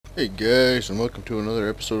Hey guys, and welcome to another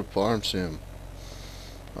episode of Farm Sim.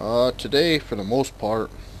 Today, for the most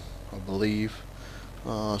part, I believe,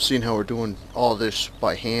 seeing how we're doing all this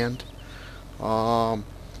by hand, um,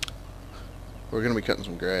 we're gonna be cutting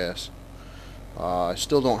some grass. I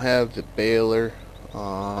still don't have the baler,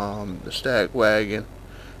 the stack wagon.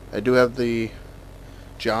 I do have the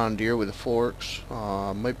John Deere with the forks.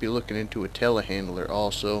 Might be looking into a telehandler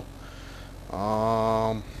also.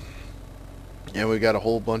 Um, and we got a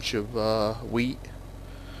whole bunch of wheat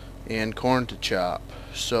and corn to chop.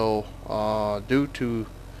 So, due to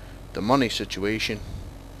the money situation,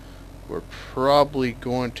 we're probably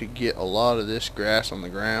going to get a lot of this grass on the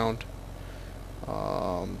ground,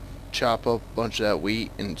 chop up a bunch of that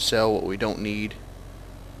wheat and sell what we don't need,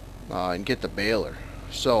 and get the baler.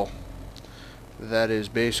 So, that is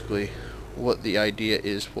basically what the idea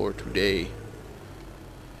is for today.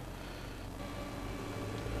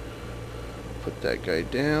 Put that guy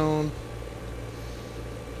down.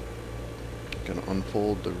 Gonna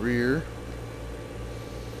unfold the rear.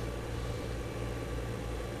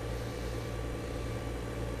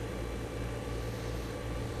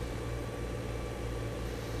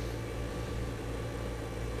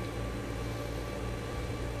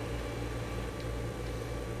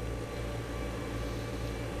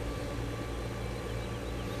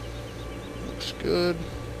 Looks good.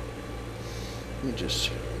 Let me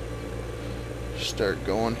just start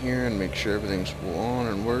going here and make sure everything's on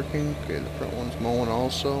and working. Okay, the front one's mowing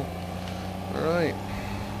also. Alright.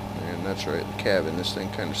 And that's right, the cabin. This thing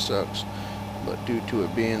kind of sucks. But due to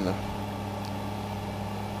it being the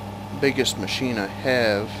biggest machine I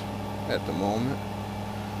have at the moment,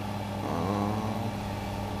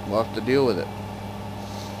 we'll have to deal with it.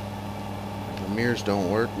 The mirrors don't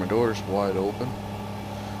work. My door's wide open.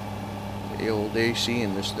 The old AC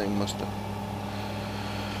in this thing must have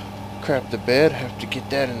crapped the bed. Have to get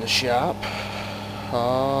that in the shop.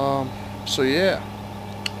 So yeah,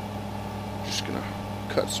 just gonna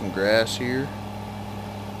cut some grass here.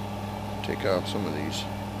 Take off some of these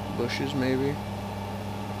bushes maybe.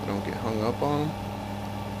 Don't get hung up on them.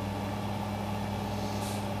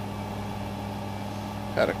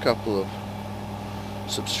 Had a couple of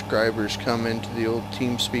subscribers come into the old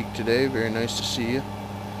TeamSpeak today. Very nice to see you.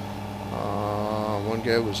 One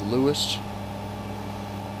guy was Lewis.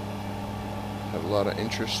 Had a lot of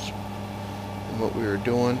interest in what we were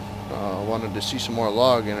doing. Wanted to see some more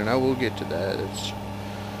logging, and I will get to that. It's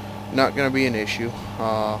not going to be an issue.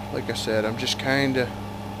 Like I said, I'm just kind of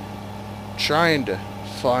trying to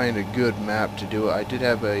find a good map to do it. I did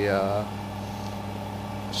have a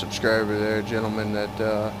subscriber there, a gentleman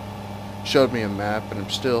that showed me a map, and I'm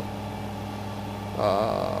still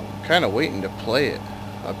kind of waiting to play it.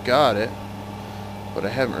 I've got it, but I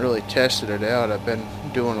haven't really tested it out. I've been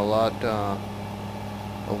doing a lot of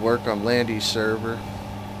work on Landy's server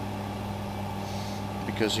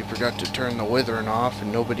because he forgot to turn the withering off,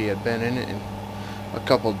 and nobody had been in it in a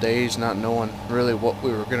couple days, not knowing really what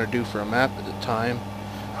we were going to do for a map at the time.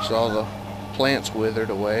 So all the plants withered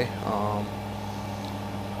away.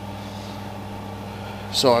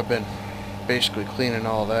 So I've been basically cleaning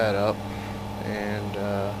all that up, and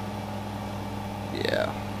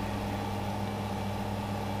yeah.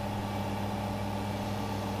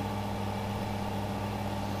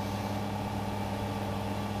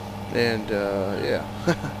 And yeah,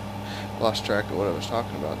 lost track of what I was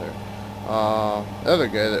talking about there. The other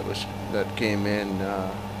guy that came in,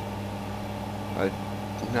 I'm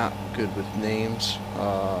not good with names.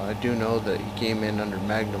 I do know that he came in under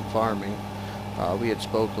Magnum Farming. We had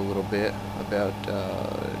spoke a little bit about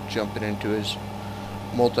jumping into his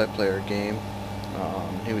multiplayer game.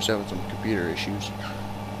 He was having some computer issues,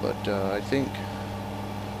 but I think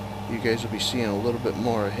you guys will be seeing a little bit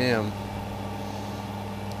more of him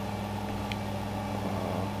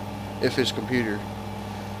if his computer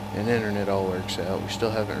and internet all works out. We still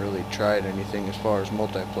haven't really tried anything as far as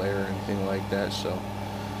multiplayer or anything like that, so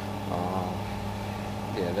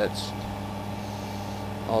yeah, that's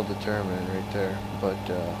all determined right there. But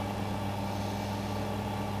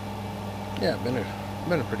yeah,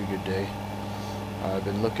 been a pretty good day. I've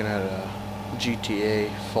been looking at a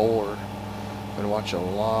GTA 4. Been watching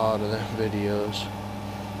a lot of them videos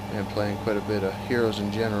and playing quite a bit of Heroes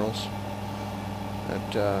and Generals.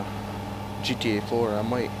 At GTA 4, I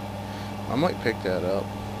might pick that up.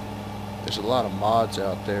 There's a lot of mods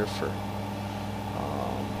out there for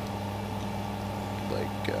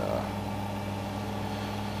like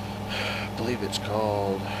I believe it's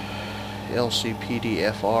called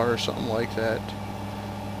LCPDFR or something like that.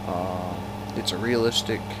 It's a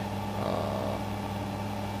realistic,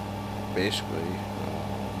 basically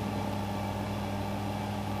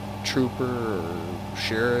trooper or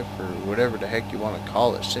sheriff or whatever the heck you want to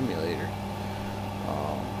call it simulator.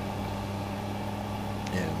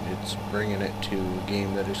 And it's bringing it to a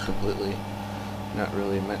game that is completely not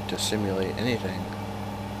really meant to simulate anything.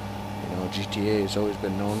 You know, GTA has always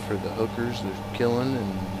been known for the hookers, the killing,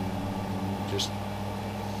 and just,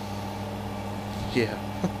 yeah,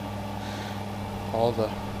 all the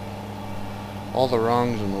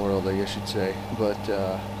wrongs in the world, I guess you'd say. But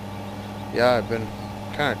yeah, I've been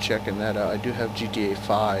kind of checking that out. I do have GTA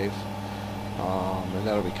 5, and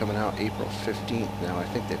that'll be coming out April 15th now. I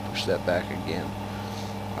think they pushed that back again.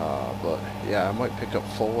 But yeah, I might pick up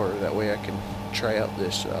 4. That way I can try out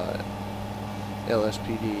this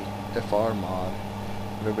LSPD FR mod,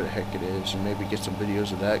 whatever the heck it is, and maybe get some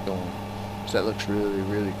videos of that going. Because that looks really,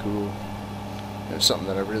 really cool. And it's something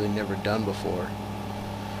that I've really never done before.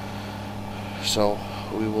 So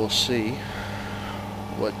we will see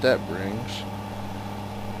what that brings.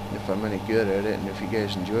 If I'm any good at it, and if you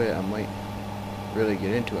guys enjoy it, I might really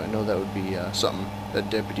get into it. I know that would be something that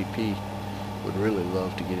Deputy P would really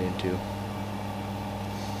love to get into,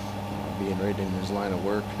 being right in his line of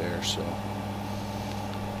work there. So,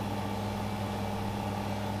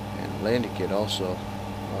 and Landykid also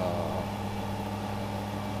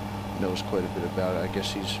knows quite a bit about it. I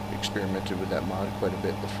guess he's experimented with that mod quite a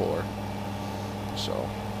bit before, so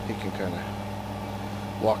he can kind of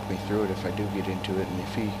walk me through it if I do get into it, and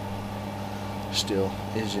if he still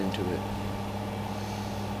is into it.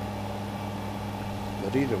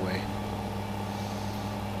 But either way,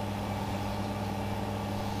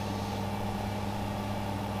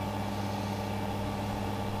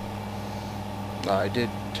 I did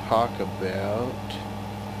talk about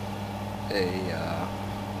a,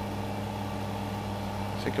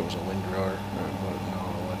 I think it was a windrower. No, it wasn't.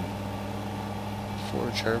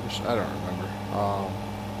 Forage harvest? I don't remember.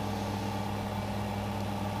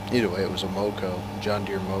 Either way, it was a Moco, John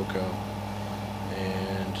Deere Moco,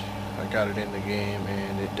 and I got it in the game,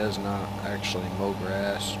 and it does not actually mow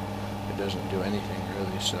grass. It doesn't do anything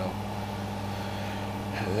really, so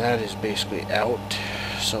that is basically out.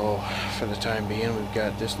 So for the time being, we've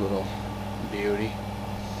got this little beauty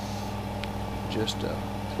just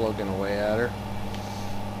plugging away at her.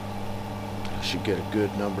 Should get a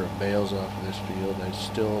good number of bales off of this field. I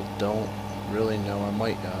still don't really know. I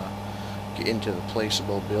might get into the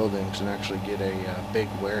placeable buildings and actually get a big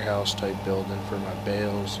warehouse type building for my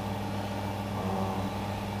bales.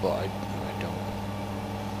 But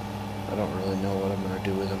I don't really know what I'm going to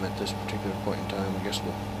do with them at this particular point in time. I guess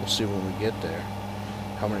we'll see when we get there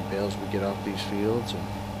how many bales we get off these fields and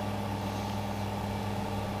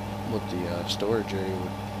what the storage area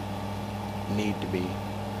would need to be.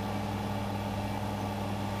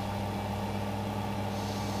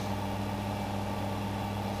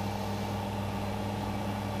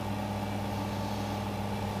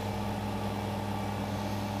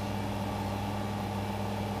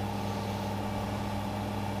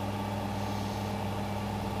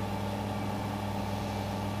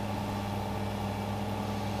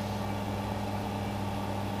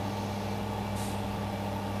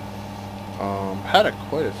 Had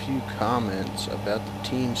quite a few comments about the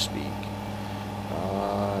TeamSpeak.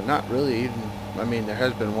 Not really even, I mean, there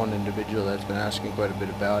has been one individual that's been asking quite a bit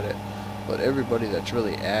about it, but everybody that's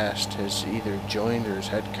really asked has either joined or has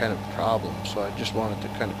had kind of problems, so I just wanted to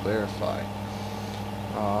kind of clarify.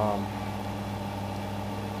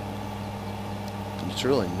 It's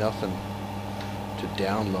really nothing to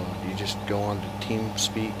download. You just go on to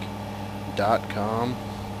teamspeak.com,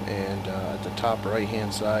 and at the top right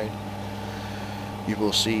hand side you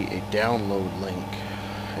will see a download link,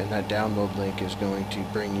 and that download link is going to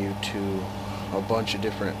bring you to a bunch of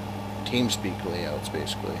different TeamSpeak layouts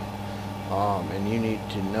basically, and you need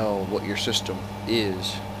to know what your system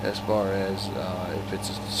is as far as if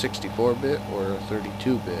it's a 64-bit or a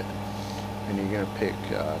 32-bit, and you're going to pick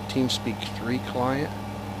TeamSpeak 3 client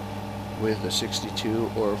with a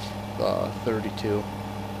 62 or 32, or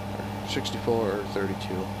 64 or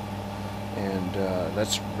 32, and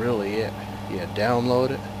that's really it. Yeah, download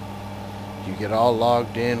it. You get all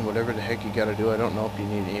logged in, whatever the heck you got to do. I don't know if you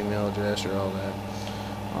need an email address or all that.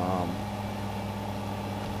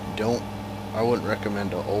 I wouldn't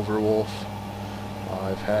recommend an Overwolf.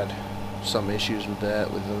 I've had some issues with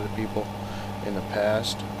that with other people in the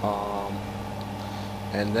past.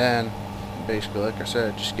 And then, basically, like I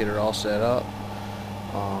said, just get it all set up.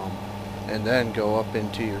 And then go up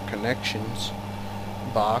into your connections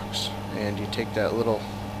box, and you take that little,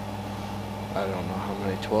 I don't know how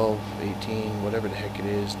many, 12, 18, whatever the heck it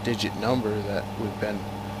is, digit number that we've been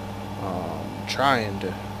trying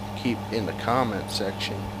to keep in the comment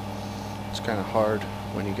section. It's kind of hard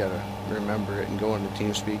when you gotta remember it and go into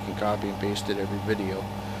TeamSpeak and copy and paste it every video.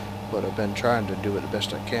 But I've been trying to do it the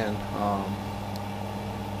best I can.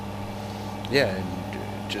 Yeah, and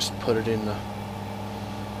just put it in the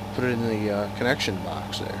connection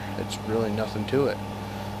box there. It's really nothing to it.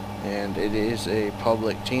 And it is a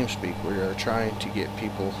public TeamSpeak. We are trying to get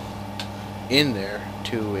people in there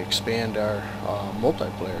to expand our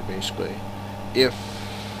multiplayer, basically, if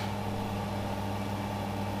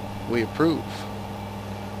we approve.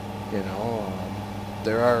 You know,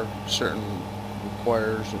 there are certain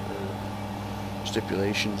requires or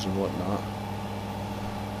stipulations and whatnot,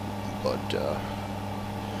 but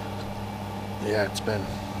yeah, it's been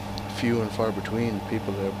few and far between the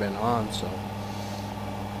people that have been on. So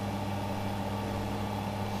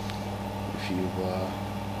if you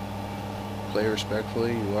play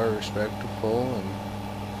respectfully, you are respectful, and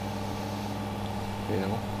you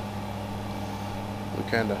know, we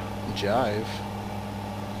kind of jive,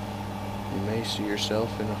 you may see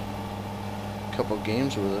yourself in a couple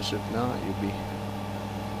games with us. If not, you'll be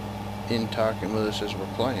in talking with us as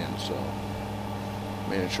we're playing. So I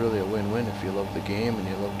mean, it's really a win-win if you love the game and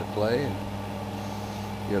you love to play and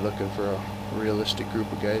you're looking for a realistic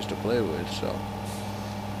group of guys to play with. So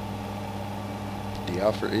the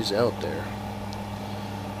offer is out there.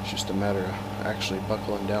 It's just a matter of actually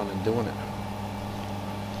buckling down and doing it.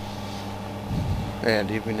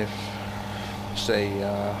 And even if, say,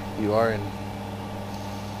 you are in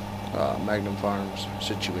Magnum Farms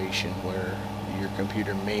situation where your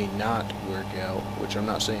computer may not work out, which I'm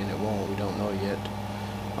not saying it won't, we don't know yet,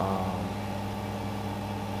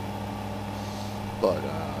 but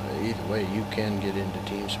either way, you can get into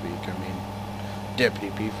TeamSpeak. I mean,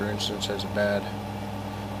 Deputy P, for instance, has a bad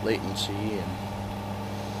latency and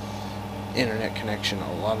internet connection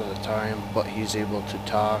a lot of the time, but he's able to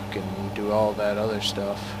talk and do all that other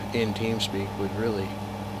stuff in TeamSpeak with really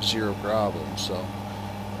zero problems. So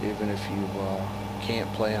even if you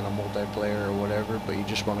can't play on a multiplayer or whatever, but you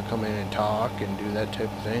just want to come in and talk and do that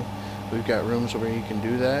type of thing, we've got rooms where you can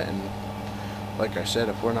do that. And like I said,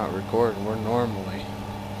 if we're not recording, we're normally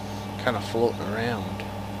kind of floating around,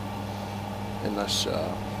 unless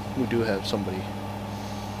we do have somebody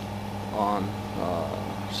on,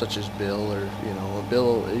 such as Bill, or you know,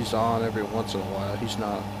 Bill, he's on every once in a while. He's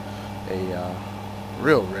not a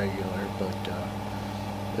real regular, but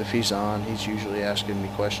if he's on, he's usually asking me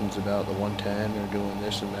questions about the 110 or doing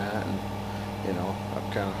this and that, and you know, I've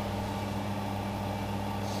kind of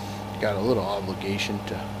got a little obligation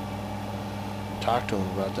to talk to him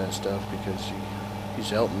about that stuff because he's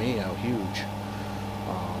helped me out huge,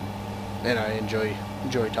 and I enjoy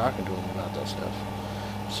talking to him about that stuff.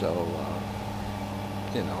 So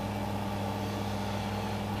you know,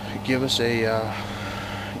 give us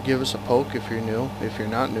a poke if you're new. If you're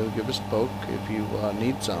not new, give us a poke if you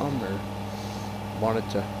need something or wanted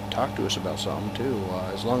to talk to us about something too.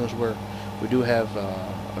 As long as we do have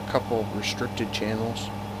a couple restricted channels,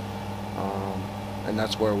 and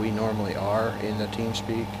that's where we normally are in the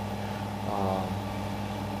TeamSpeak,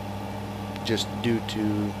 just due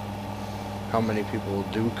to how many people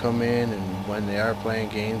do come in and when they are playing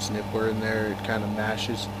games, and if we're in there, it kind of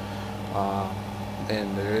mashes.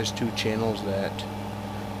 And there is 2 channels that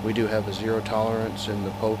we do have a zero tolerance in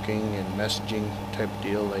the poking and messaging type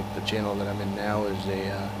deal. Like the channel that I'm in now is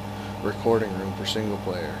a recording room for single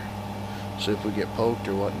player. So if we get poked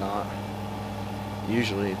or whatnot,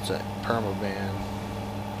 usually it's a permaban,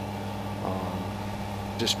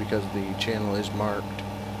 just because the channel is marked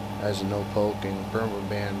as a no poking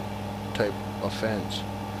permaban type offense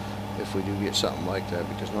if we do get something like that,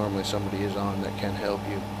 because normally somebody is on that can help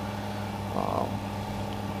you.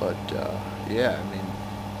 But yeah, I mean,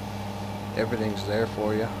 everything's there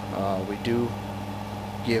for you. We do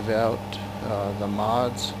give out the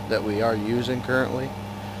mods that we are using currently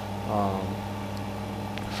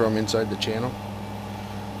from inside the channel.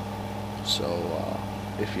 So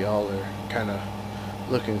if y'all are kind of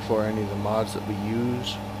looking for any of the mods that we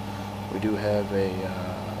use, we do have a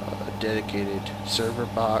dedicated server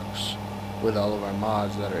box with all of our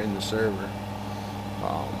mods that are in the server,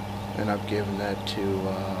 and I've given that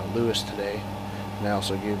to Lewis today, and I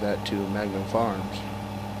also gave that to Magnum Farms.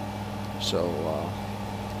 So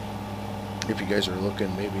if you guys are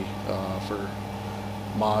looking maybe for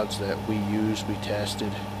mods that we used, we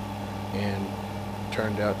tested, and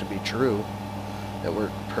turned out to be true, that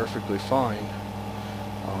work perfectly fine,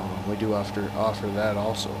 we do offer that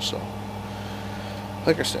also. So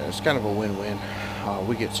like I said, it's kind of a win-win.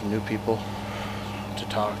 We get some new people to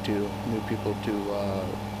talk to, new people to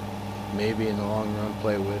maybe in the long run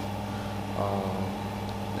play with,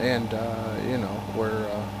 and you know, we're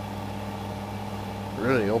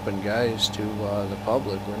really open guys to the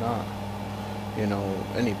public. We're not, you know,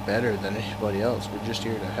 any better than anybody else. We're just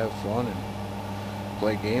here to have fun and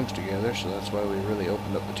play games together. So that's why we really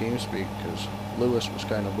opened up the TeamSpeak, because Lewis was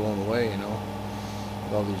kind of blown away, you know,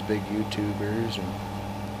 with all these big YouTubers, and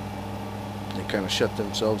they kind of shut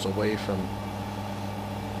themselves away from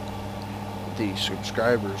the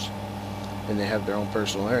subscribers, and they have their own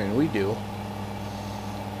personal area, and we do.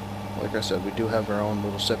 Like I said, we do have our own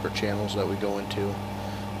little separate channels that we go into,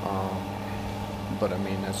 but I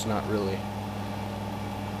mean, that's not really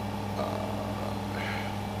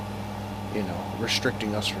you know,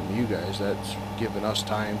 restricting us from you guys. That's giving us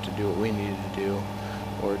time to do what we needed to do,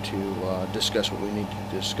 or to discuss what we need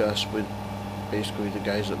to discuss with basically the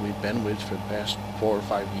guys that we've been with for the past 4 or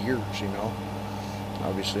 5 years, you know.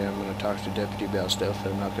 Obviously, I'm going to talk to Deputy about stuff,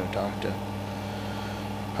 and I'm not going to talk to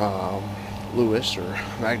Lewis or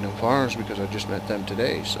Magnum Farms, because I just met them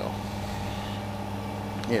today. So,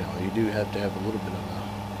 you know, you do have to have a little bit of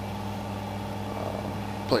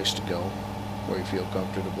a place to go where you feel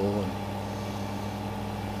comfortable. And,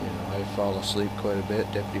 you know, I fall asleep quite a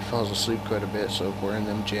bit. Deputy falls asleep quite a bit. So if we're in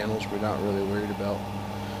them channels, we're not really worried about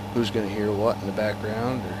who's going to hear what in the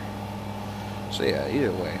background. Or so yeah,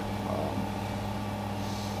 either way.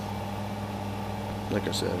 Like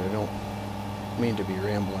I said, I don't mean to be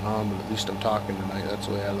rambling on, but at least I'm talking tonight. That's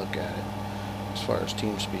the way I look at it, as far as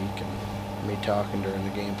TeamSpeak and me talking during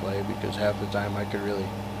the gameplay, because half the time I could really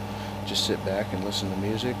just sit back and listen to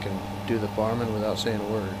music and do the farming without saying a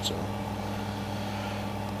word. So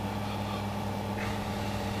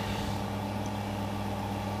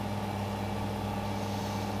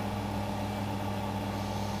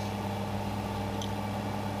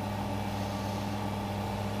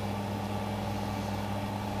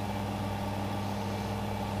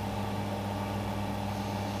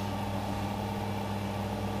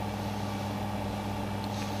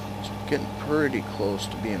getting pretty close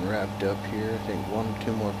to being wrapped up here. I think 1 or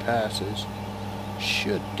 2 more passes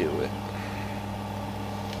should do it.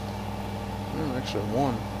 No, actually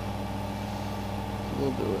 1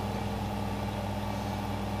 will do it.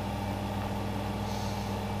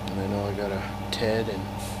 And I know I gotta Ted and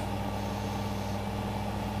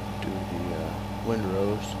do the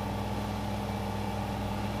windrows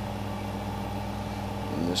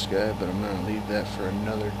on this guy, but I'm gonna leave that for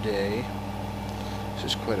another day. This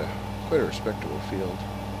is quite a respectable field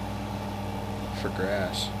for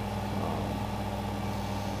grass.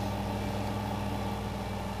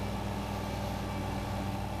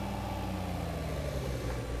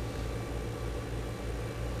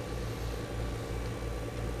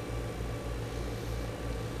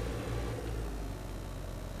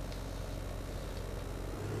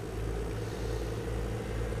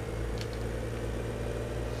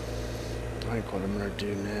 I think what I'm going to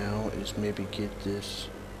do now is maybe get this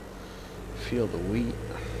field of wheat.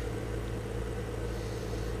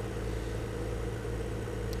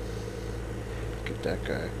 Get that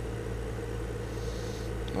guy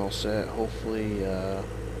all set. Hopefully the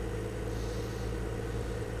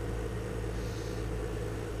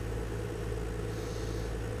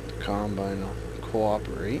combine will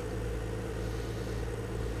cooperate.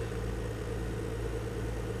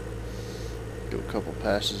 Do a couple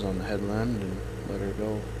passes on the headland and let her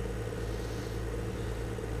go.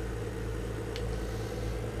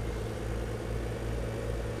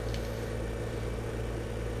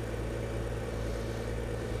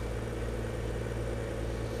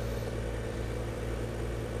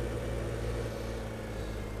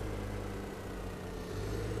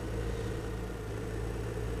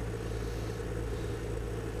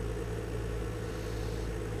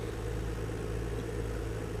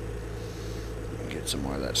 Get some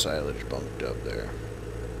more of that silage bunked up there.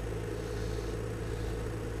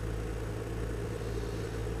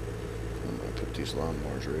 I'm going to put these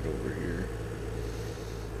lawnmowers right over here.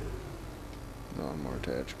 Lawnmower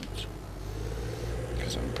attachments.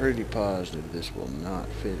 Because I'm pretty positive this will not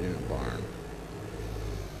fit in a barn.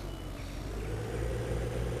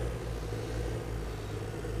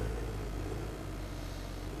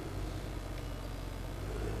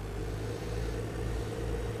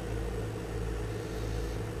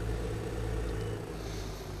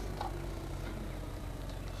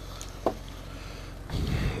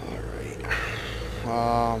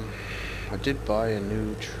 I did buy a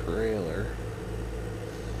new trailer.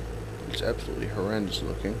 It's absolutely horrendous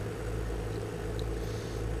looking,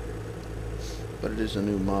 but it is a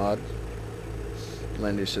new mod.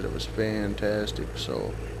 Landy said it was fantastic,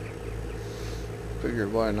 so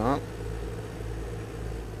figured why not.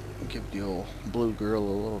 Give the old blue girl a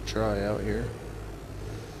little try out here.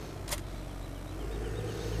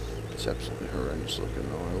 It's absolutely horrendous looking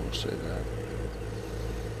though, I will say that.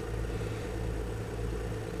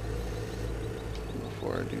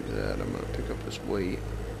 Before I do that, I'm going to pick up this weight.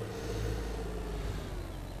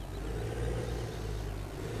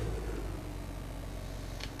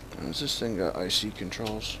 Does this thing got IC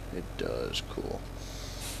controls? It does. Cool.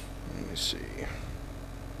 Let me see.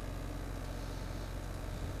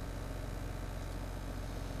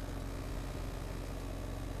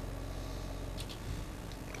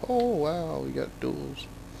 Oh wow, we got duals.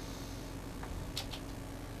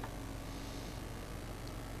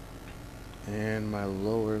 And my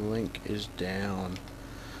lower link is down.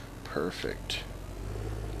 Perfect.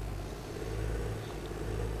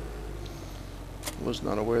 Was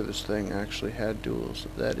not aware this thing actually had duals.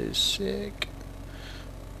 That is sick.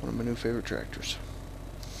 One of my new favorite tractors.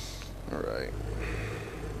 Alright.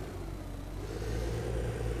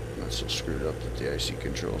 Not so screwed up that the IC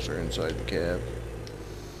controls are inside the cab.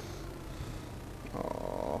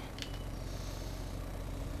 Aww.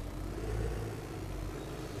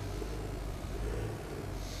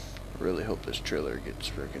 I really hope this trailer gets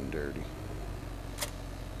freaking dirty.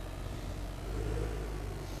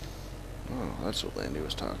 Oh, that's what Landy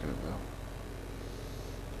was talking about.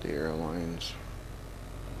 The airlines.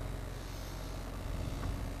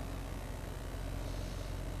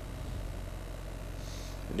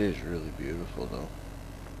 It is really beautiful though.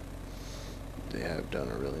 They have done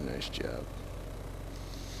a really nice job.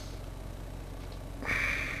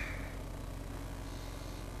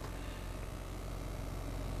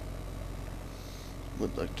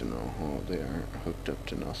 Would like to know how they aren't hooked up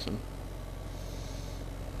to nothing.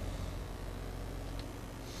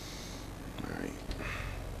 Alright.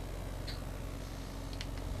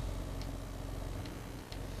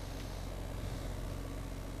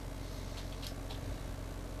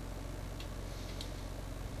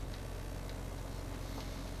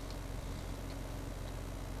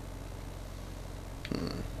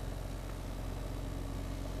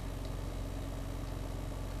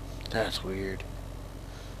 That's weird.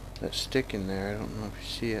 That stick in there, I don't know if you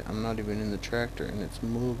see it. I'm not even in the tractor and it's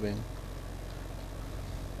moving.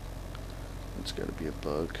 It's gotta be a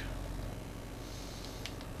bug.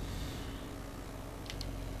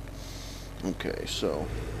 Okay, so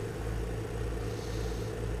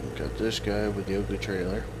we've got this guy with the ugly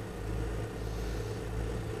trailer.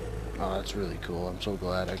 Oh, that's really cool. I'm so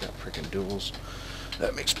glad I got freaking duals.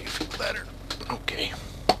 That makes me feel better. Okay.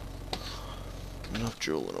 Enough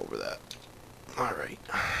drooling over that. Alright.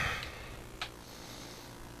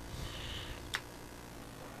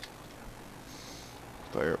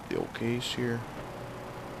 Fire up the old case here.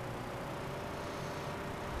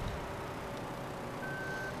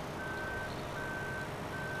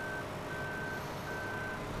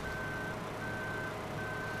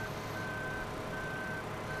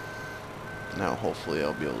 Now hopefully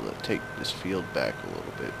I'll be able to take this field back a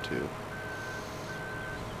little bit too.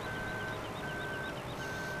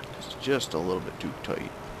 It's just a little bit too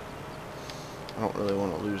tight. I don't really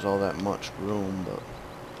want to lose all that much room, but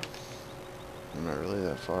am I really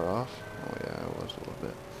that far off? Oh yeah, I was a little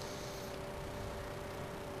bit.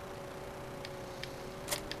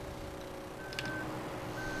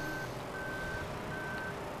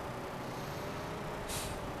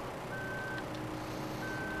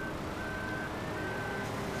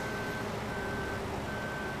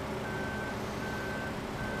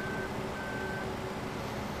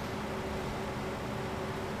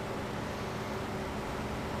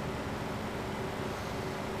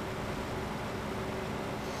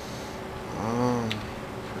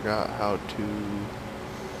 Forgot how to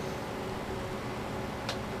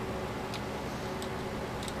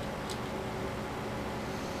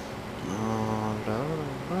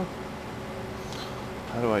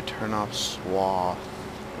how do I turn off swath?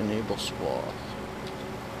 Enable swath.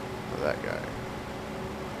 Oh, that guy.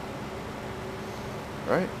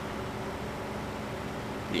 Right?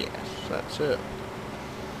 Yes, that's it.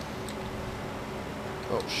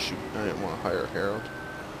 Oh shoot, I didn't want to hire Harold.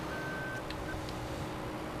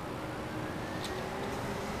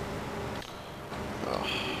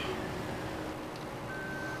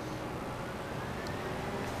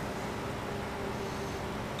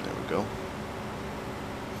 There we go.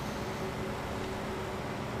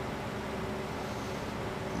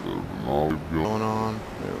 Going on.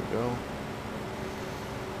 There we go.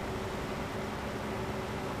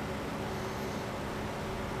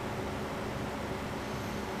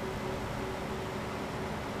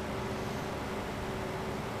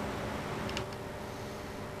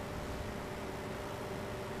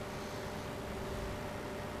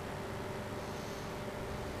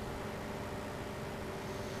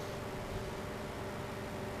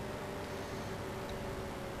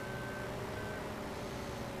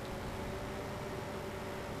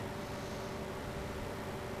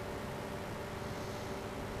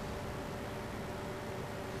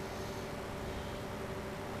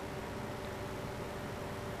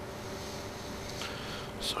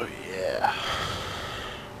 So yeah,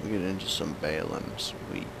 we get into some baling.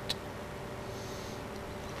 Sweet.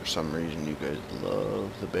 For some reason you guys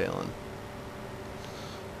love the baling.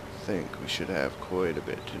 I think we should have quite a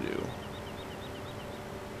bit to do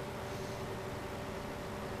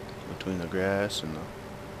between the grass and the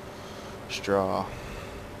straw.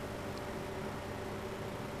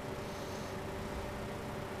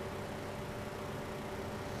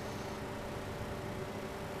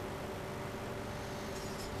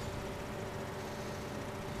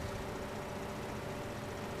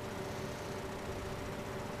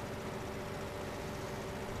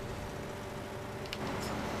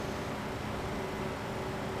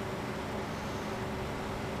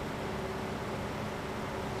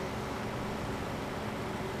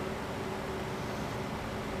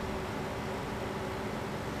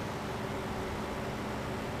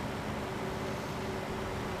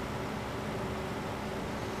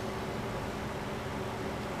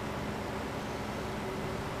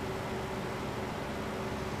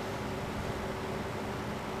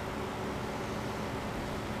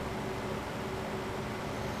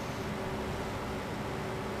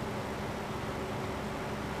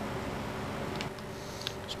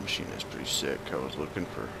 This machine is pretty sick. I was looking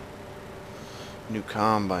for new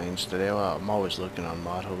combines today. Well, I'm always looking on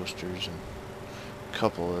Mod Hosters and a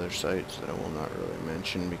couple other sites that I will not really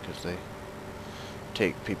mention because they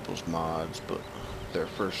take people's mods, but they're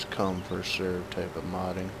first come, first serve type of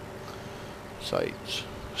modding sites.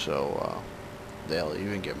 So they'll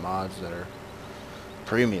even get mods that are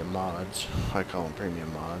premium mods. I call them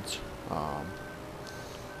premium mods.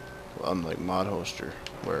 Unlike Mod Hoster,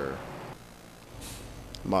 where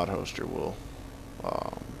Mod Hoster will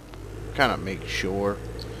kind of make sure.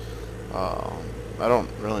 I don't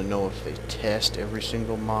really know if they test every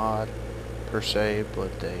single mod per se,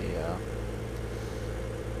 but they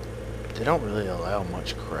don't really allow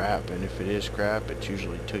much crap, and if it is crap, it's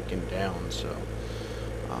usually taken down. So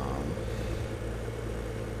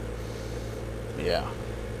yeah.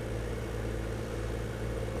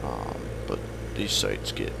 But these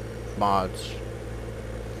sites get mods.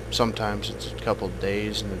 Sometimes it's a couple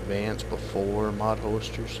days in advance before Mod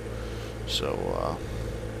Hosters. So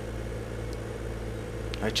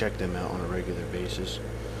I check them out on a regular basis,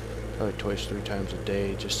 probably twice, 3 times a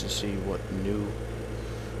day, just to see what new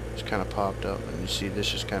has kind of popped up. And you see,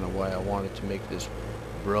 this is kind of why I wanted to make this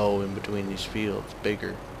row in between these fields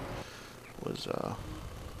bigger, was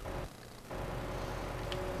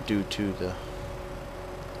due to the,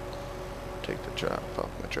 take the drop off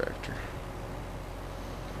my tractor,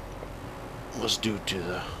 was due to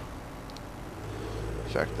the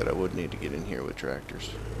fact that I would need to get in here with tractors.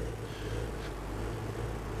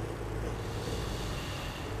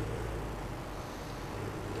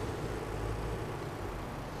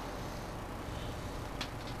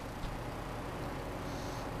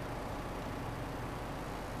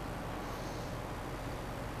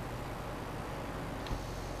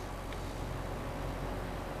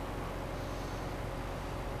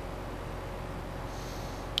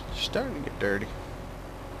 Starting to get dirty.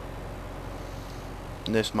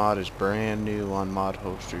 And this mod is brand new on Mod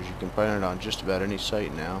Hosters. You can find it on just about any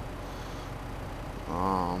site now.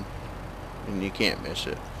 And you can't miss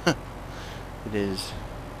it. It is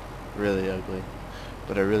really ugly,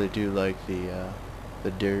 but I really do like the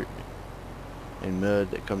dirt and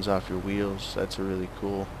mud that comes off your wheels. That's a really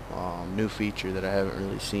cool new feature that I haven't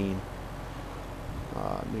really seen.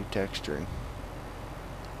 New texturing.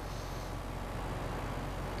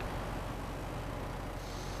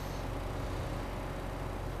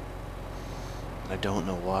 I don't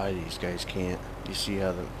know why these guys can't. You see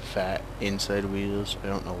how the fat inside wheels? I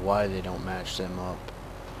don't know why they don't match them up.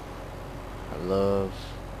 I love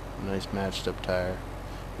a nice matched up tire.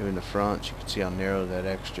 Even the fronts, you can see how narrow that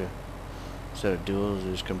extra set of duals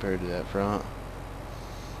is compared to that front.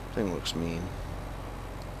 Thing looks mean.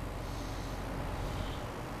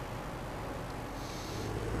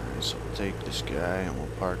 Alright, so we'll take this guy and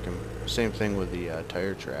we'll park him. Same thing with the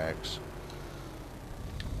tire tracks.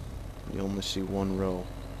 You only see one row.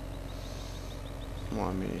 Well,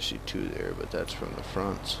 I mean, you see 2 there, but that's from the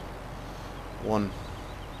fronts. One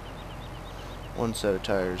set of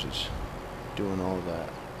tires is doing all that.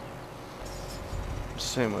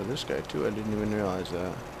 Same with this guy too. I didn't even realize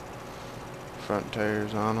that. Front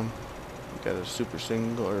tires on them. Got a super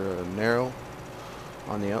single or a narrow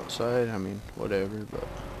on the outside. I mean, whatever, but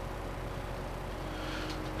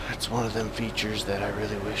that's one of them features that I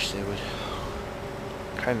really wish they would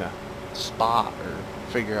kind of spot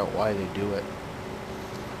or figure out why they do it.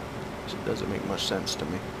 It doesn't make much sense to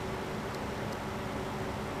me.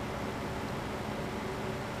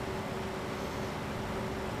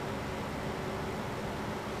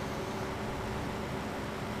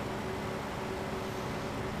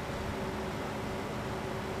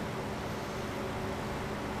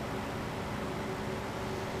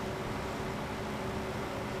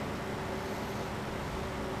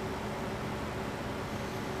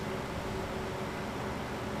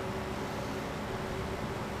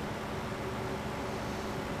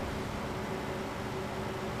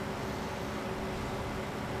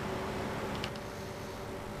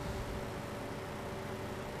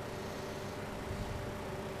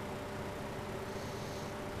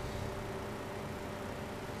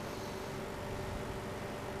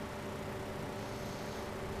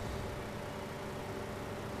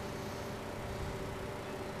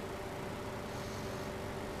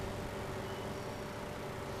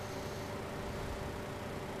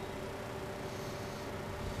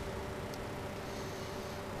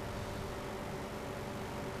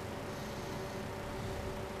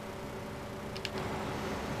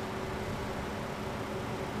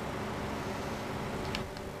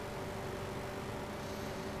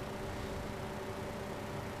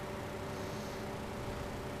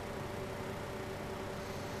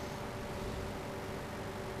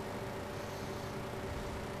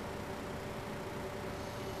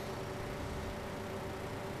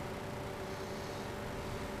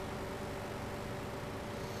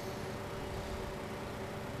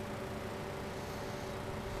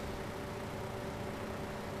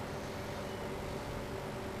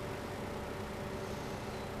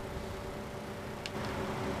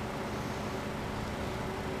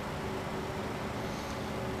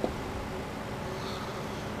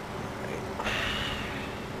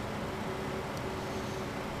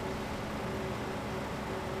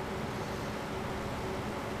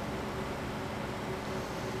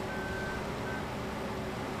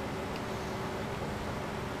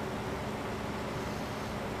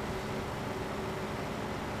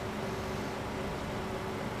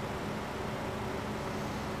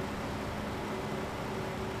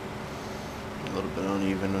 little bit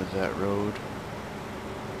uneven with that road.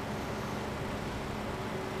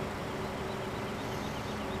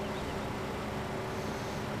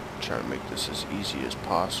 Try to make this as easy as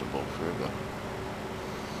possible for the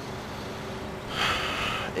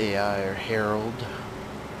AI or Herald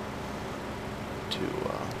to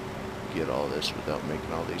get all this without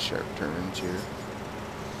making all these sharp turns here.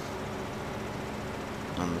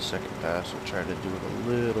 On the second pass, I'll try to do it a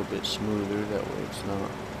little bit smoother, that way it's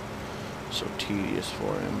not so tedious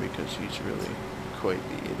for him, because he's really quite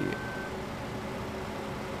the idiot.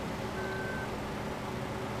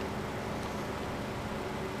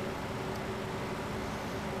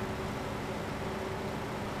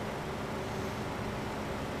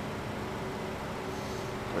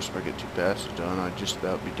 Of course, if I get 2 passes done, I'd just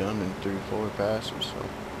about be done in 3 or 4 passes, so.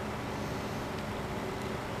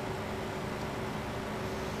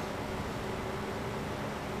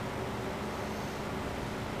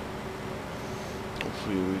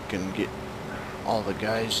 Hopefully we can get all the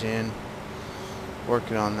guys in,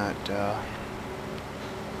 working on that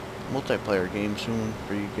multiplayer game soon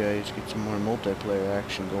for you guys, get some more multiplayer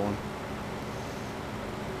action going.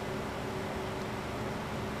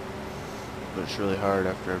 But it's really hard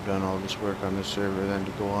after I've done all this work on this server then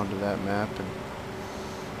to go onto that map and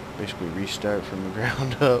basically restart from the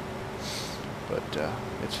ground up. But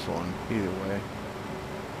it's fun either way.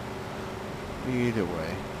 Either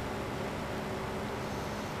way.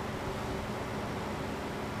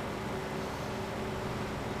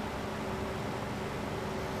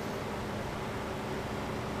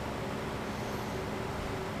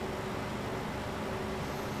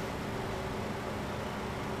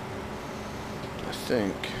 I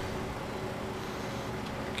think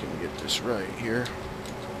I can get this right here.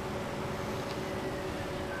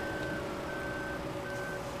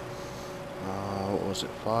 What was it,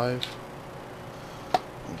 5?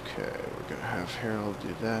 Okay, we're gonna have Harold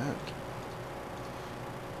do that.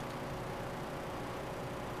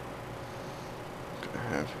 Gonna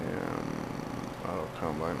have him auto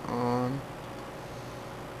combine on.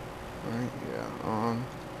 Right, yeah, on.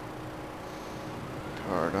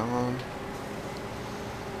 Card on.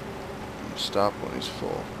 Stop when he's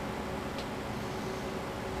full.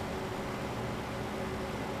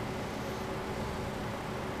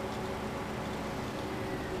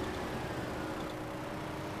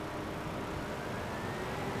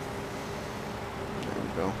 There we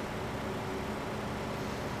go.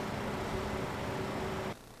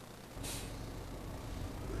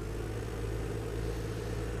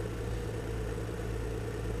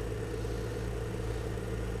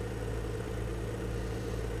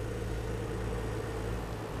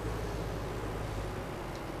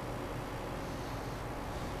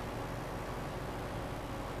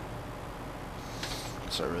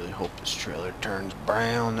 So I really hope this trailer turns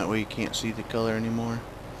brown, that way you can't see the color anymore.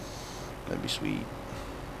 That'd be sweet.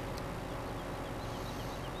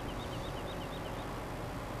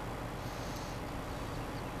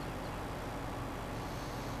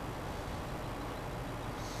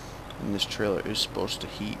 And this trailer is supposed to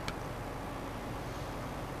heap,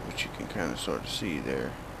 which you can kind of sort of see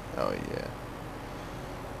there. Oh yeah.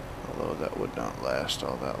 Although that would not last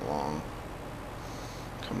all that long.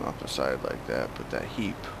 Coming off the side like that, but that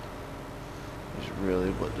heap is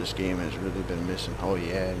really what this game has really been missing. Oh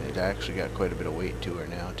yeah, and it actually got quite a bit of weight to her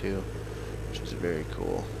now too, which is very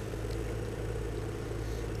cool.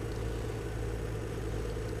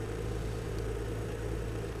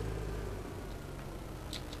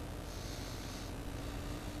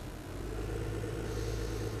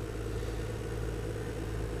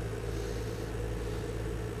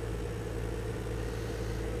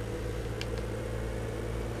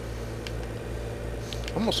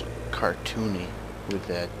 Almost cartoony with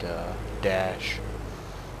that dash.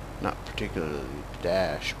 Not particularly the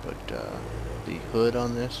dash, but the hood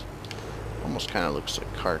on this almost kind of looks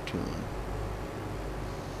like cartoon.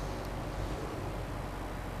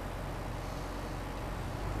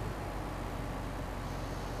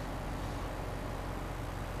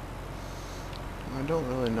 I don't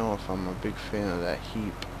really know if I'm a big fan of that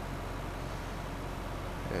heap.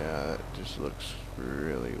 Yeah, it just looks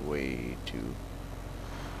really way too...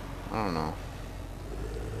 I don't know.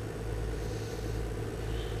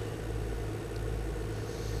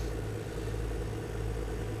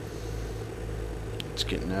 It's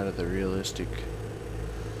getting out of the realistic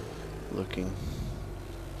looking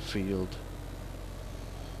field.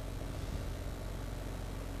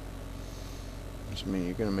 I mean,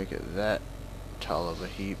 you're gonna make it that tall of a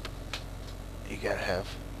heap, you gotta have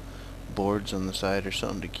boards on the side or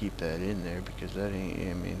something to keep that in there, because that ain't,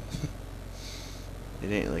 I mean,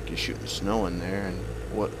 it ain't like you're shooting snow in there, and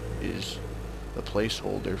what is the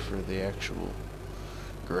placeholder for the actual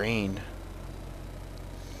grain.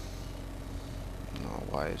 Oh,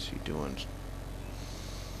 why is he doing...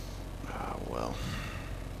 Ah, well.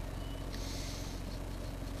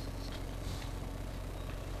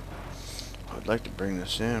 I'd like to bring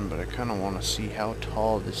this in, but I kind of want to see how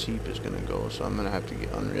tall this heap is going to go, so I'm going to have to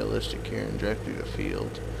get unrealistic here and direct through the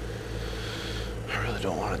field. I really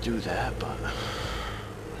don't want to do that, but I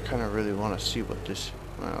kind of really want to see what this...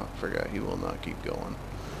 Oh, I forgot, he will not keep going.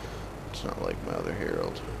 It's not like my other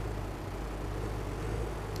Herald.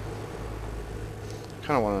 I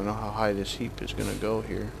kind of want to know how high this heap is going to go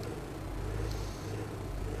here.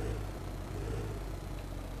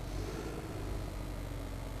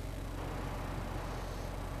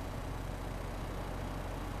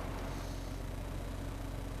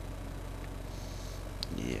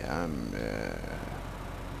 Yeah, I'm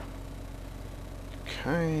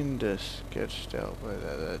kinda sketched out by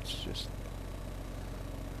that. That's just...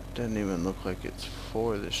 doesn't even look like it's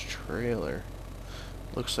for this trailer.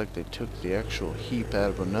 Looks like they took the actual heap out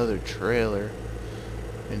of another trailer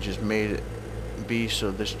and just made it be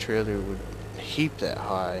so this trailer would heap that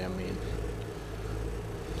high. I mean...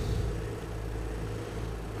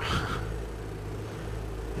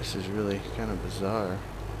 this is really kind of bizarre.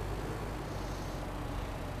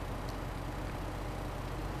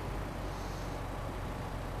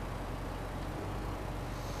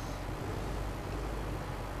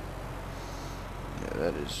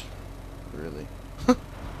 That is really...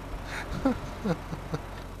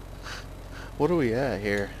 What are we at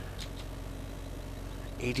here?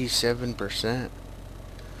 87%.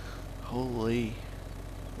 Holy.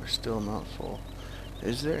 We're still not full.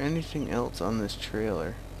 Is there anything else on this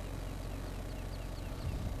trailer?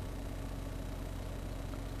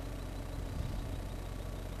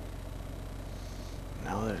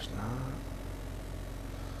 No, there's not.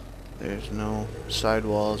 There's no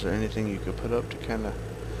sidewalls or anything you could put up to kind of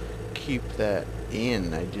keep that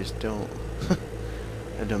in. I just don't...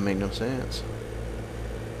 that don't make no sense.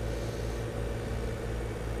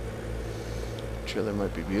 Trailer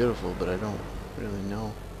might be beautiful, but I don't really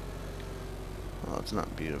know. Well, it's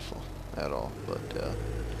not beautiful at all, but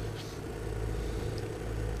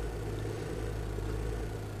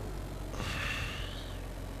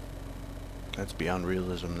that's beyond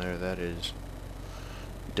realism there. That is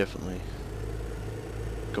definitely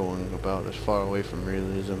going about as far away from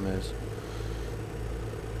realism as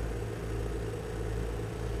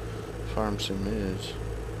farm sim is.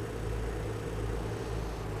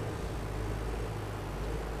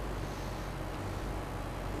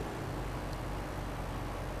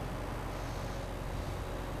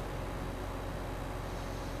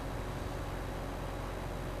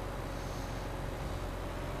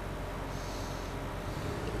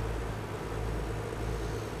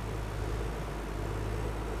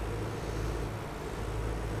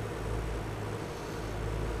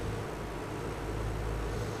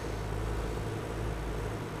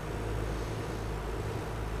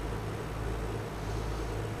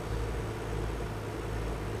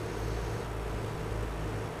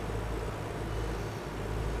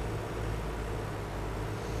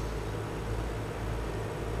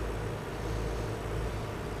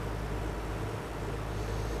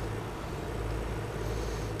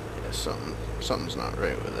 Something's not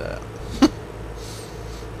right with that.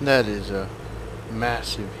 That is a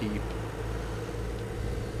massive heap.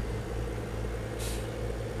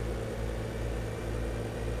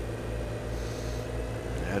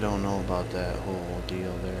 I don't know about that whole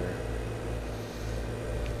deal there.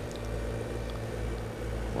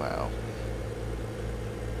 Wow.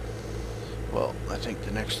 Well, I think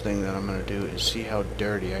the next thing that I'm going to do is see how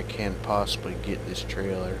dirty I can possibly get this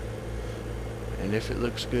trailer. And if it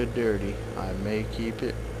looks good dirty, I may keep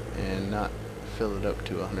it and not fill it up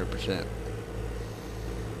to 100%.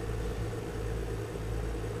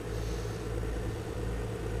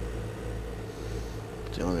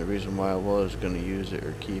 The only reason why I was going to use it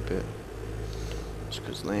or keep it is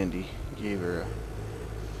because Landy gave her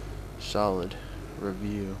a solid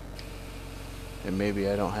review. And maybe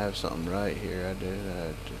I don't have something right here.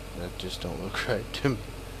 That just don't look right to me.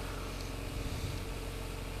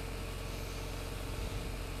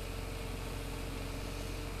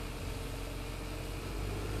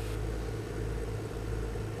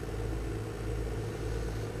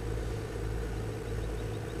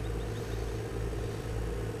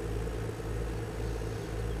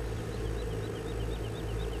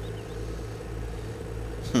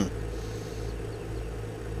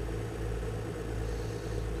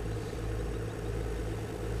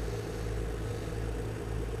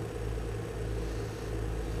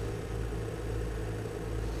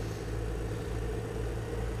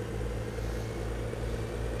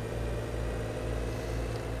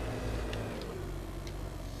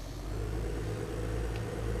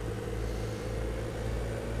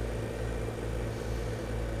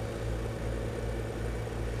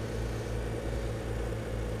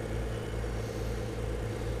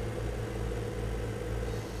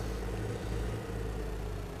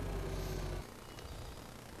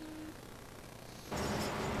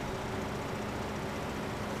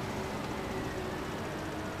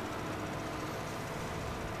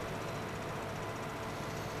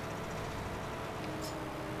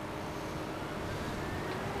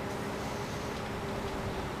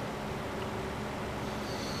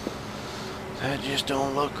 That just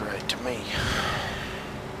don't look right to me.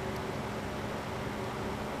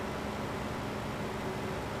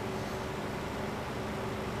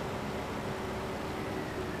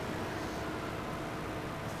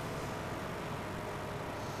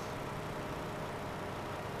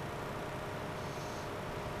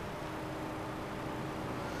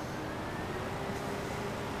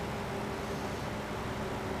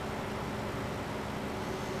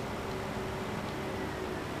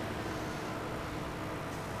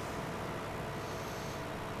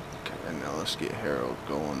 Okay, now let's get Harold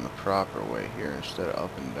going the proper way here instead of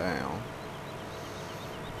up and down.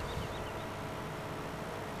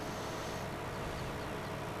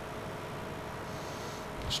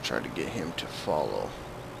 Let's try to get him to follow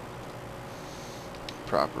the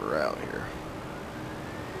proper route here.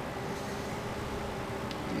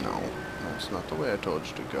 No, that's not the way I told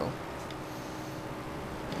you to go.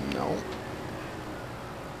 No.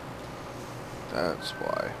 That's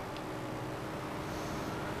why.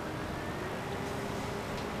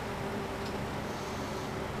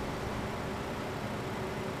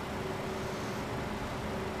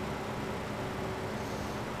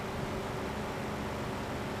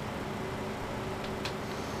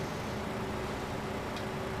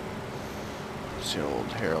 See old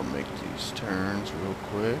Harold make these turns real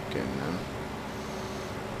quick, and then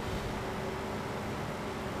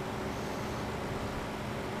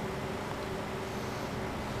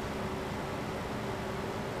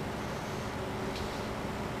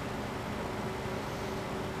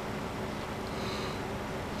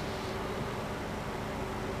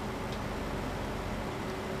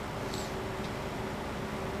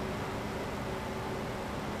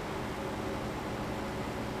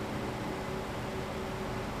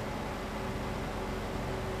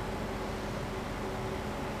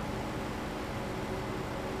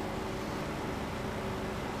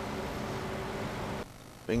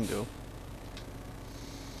bingo.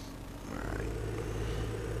 Alright.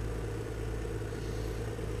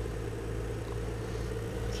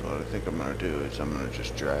 So what I think I'm going to do is I'm going to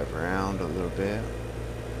just drive around a little bit.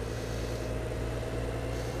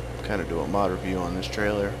 Kind of do a mod review on this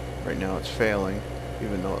trailer. Right now it's failing,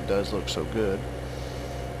 even though it does look so good.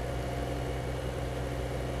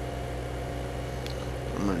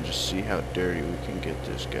 I'm going to just see how dirty we can get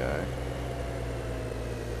this guy.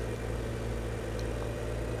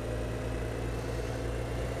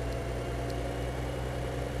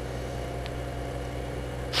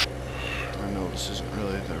 I know this isn't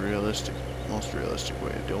really the most realistic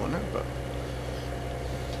way of doing it, but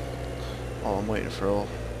I'm waiting for old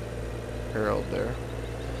Harold there.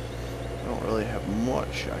 I don't really have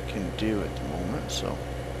much I can do at the moment, so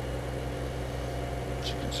as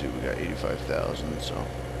you can see, we got 85,000, so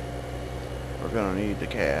we're gonna need the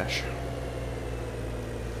cash.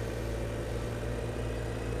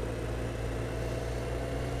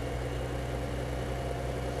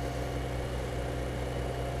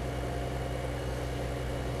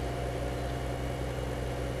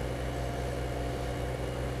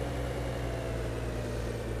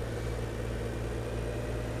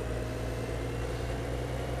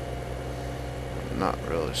 Not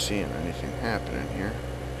really seeing anything happening here.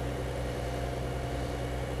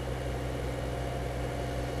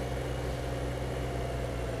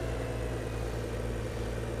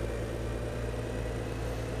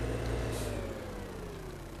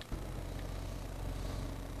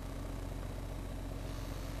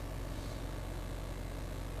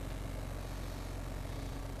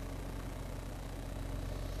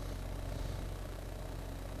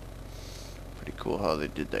 Pretty cool how they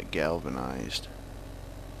did that galvanized.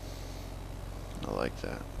 I like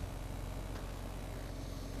that.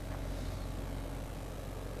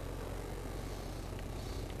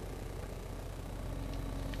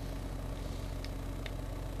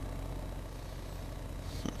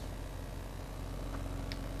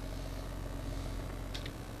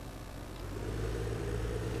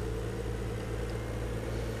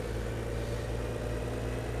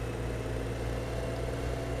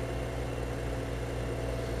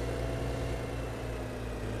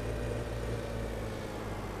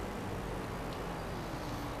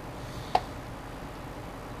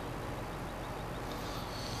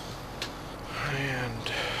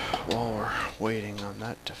 While we're waiting on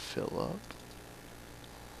that to fill up,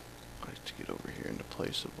 I like to get over here into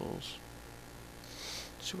placeables.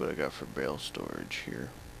 See what I got for bale storage here.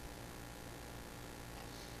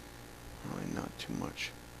 Really not too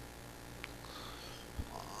much.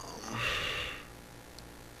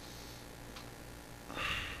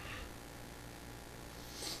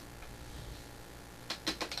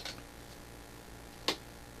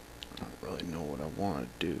 I don't really know what I want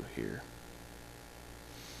to do here.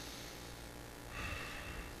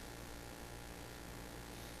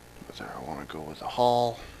 whether I want to go with a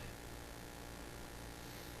haul.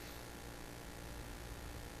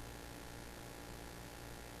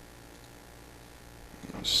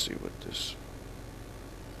 Let's see what this...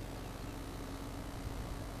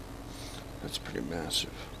 That's pretty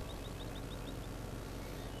massive.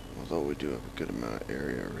 Although we do have a good amount of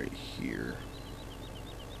area right here.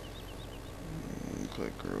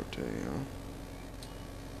 Click rotate, huh?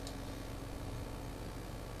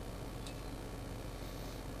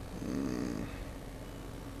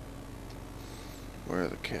 Where are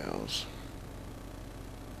the cows?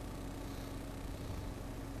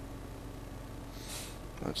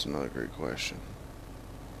 That's another great question.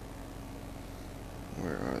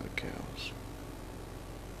 Where are the cows?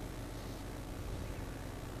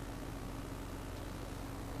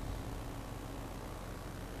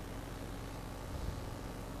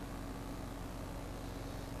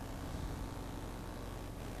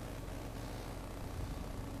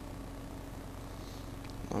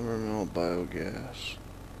 Lumber mill, biogas.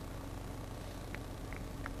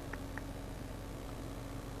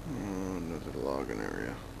 Another logging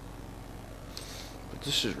area. But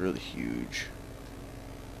this is really huge.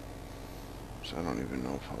 So I don't even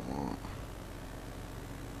know if I want.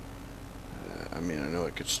 I mean, I know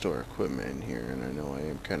I could store equipment in here, and I know I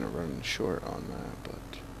am kind of running short on that,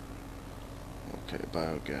 but... Okay,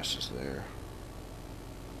 biogas is there.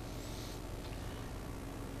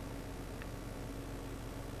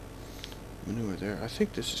 Manure there. I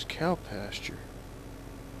think this is cow pasture.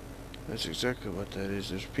 That's exactly what that is.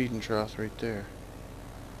 There's a feeding trough right there.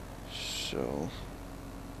 So...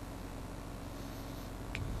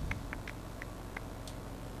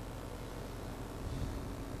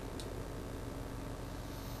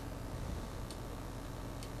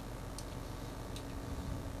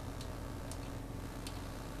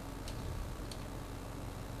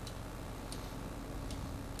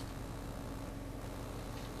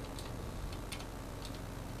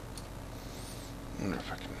 I wonder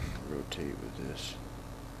if I can rotate with this.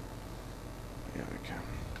 Yeah, I can.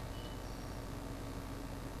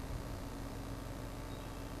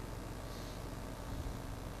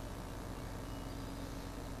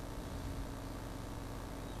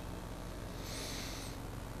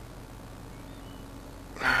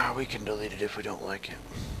 We can delete it if we don't like it.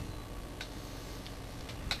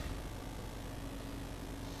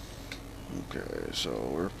 Okay, so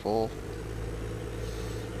we're full.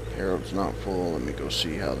 Harold's not full. Let me go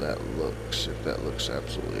see how that looks. If that looks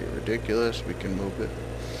absolutely ridiculous, we can move it,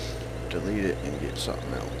 delete it, and get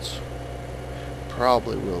something else.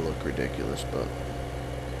 Probably will look ridiculous, but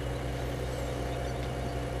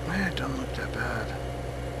man, it doesn't look that bad.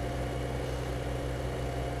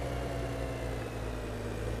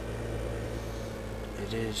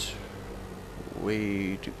 It is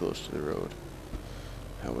way too close to the road.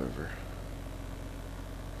 However,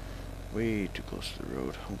 way too close to the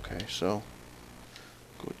road. Okay, so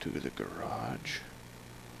go to the garage.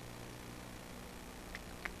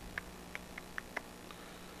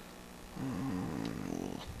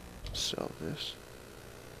 We'll sell this.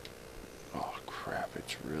 Oh crap,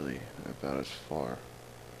 it's really about as far.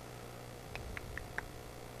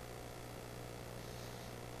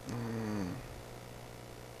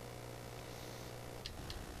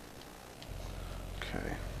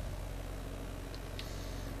 Okay.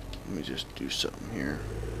 Let me just do something here.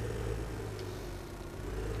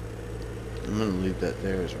 I'm going to leave that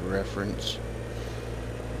there as a reference.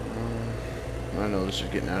 I know this is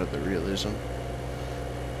getting out of the realism,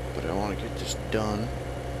 but I want to get this done.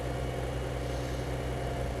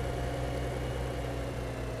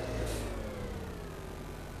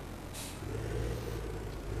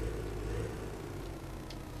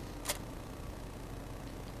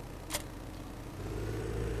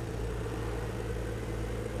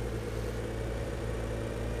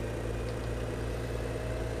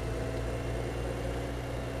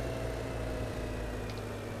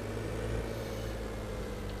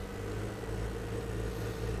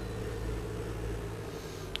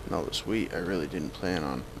 Now this wheat I really didn't plan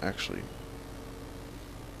on actually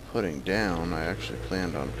putting down. I actually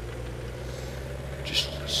planned on just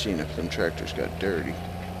seeing if them tractors got dirty.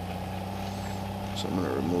 So I'm going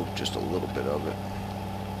to remove just a little bit of it.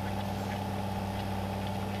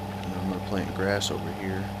 And I'm going to plant grass over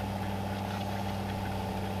here.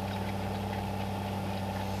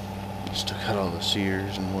 Just took out all the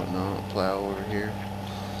sears and whatnot. Plow over here.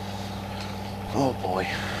 Oh boy.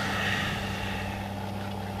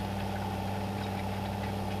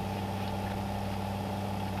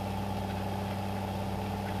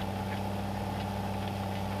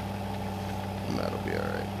 That'll be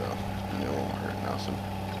alright though, and it won't hurt nothing.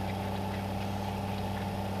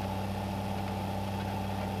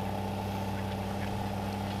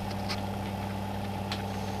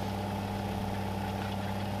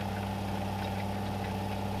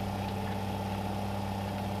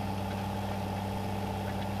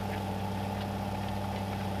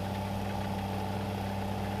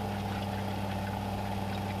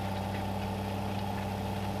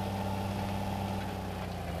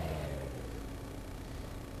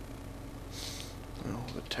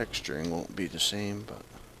 texturing won't be the same, but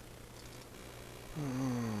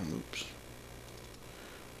oops.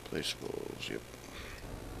 Placeables, yep.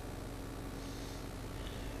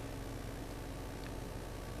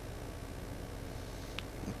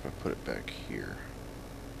 If I put it back here,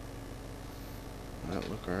 will that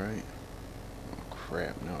look alright? Oh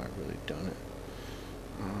crap, now I've really done it.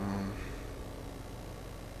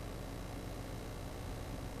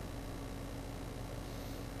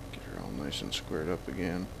 Get her all nice and squared up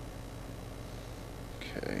again.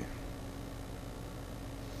 Okay.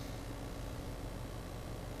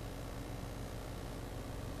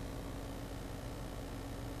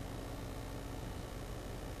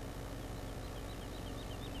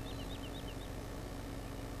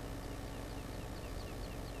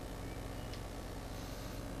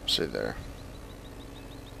 Say there.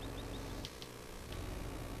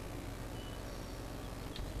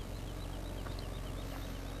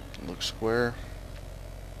 Looks square.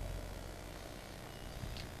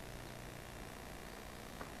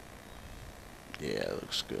 Yeah, it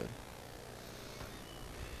looks good.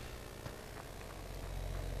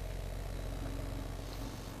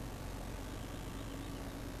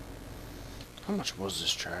 How much was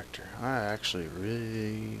this tractor? I actually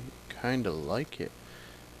really kind of like it.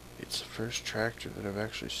 It's the first tractor that I've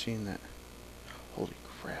actually seen that. Holy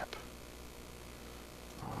crap.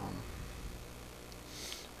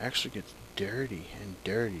 Actually gets dirty and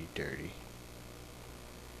dirty.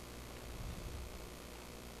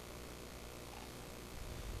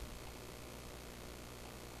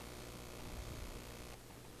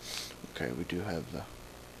 Okay, we do have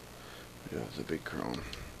the big chrome.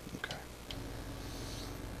 Okay.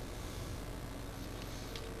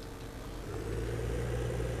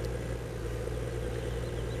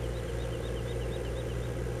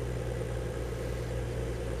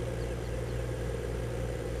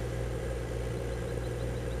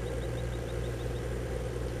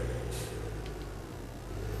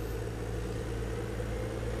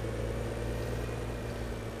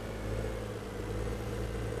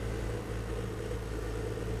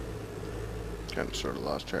 Kind of sort of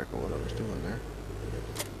lost track of what I was doing there.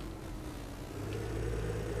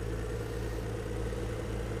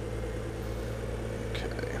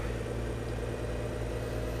 Okay.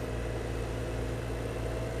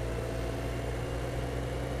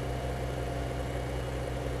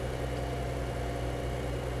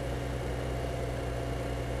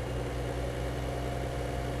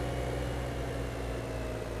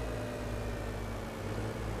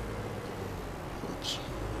 Oops.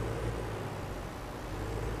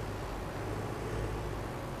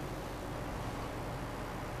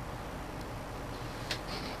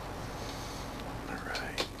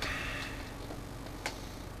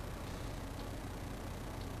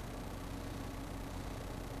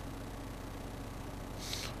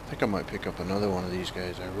 I think I might pick up another one of these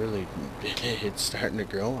guys. I really, it's starting to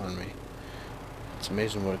grow on me. It's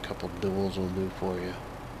amazing what a couple duels will do for you.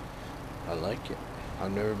 I like it.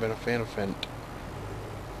 I've never been a fan of Fent.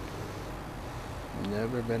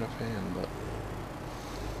 Never been a fan, but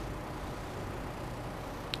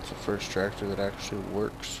it's the first tractor that actually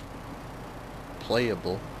works,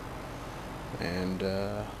 playable, and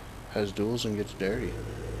has duels and gets dirty.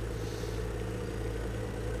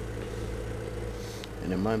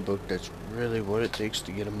 And in my book, that's really what it takes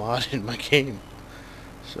to get a mod in my game.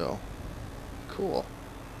 So, cool.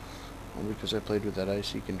 Well, because I played with that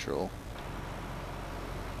IC control.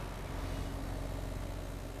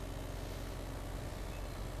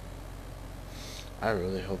 I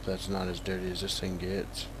really hope that's not as dirty as this thing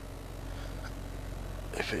gets.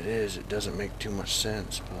 If it is, it doesn't make too much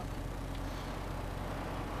sense, but...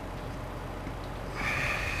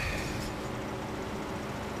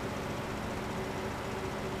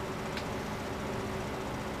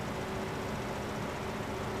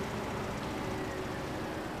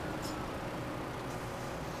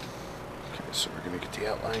 So we're going to get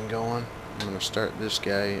the outline going. I'm going to start this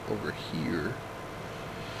guy over here.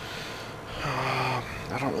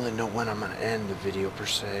 I don't really know when I'm going to end the video per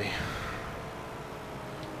se.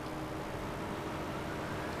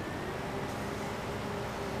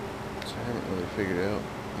 So I haven't really figured out.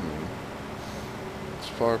 I mean, it's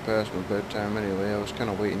far past my bedtime anyway. I was kind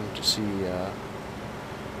of waiting to see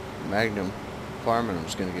Magnum Farming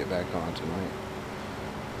was going to get back on tonight.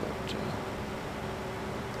 But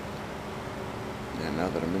yeah, now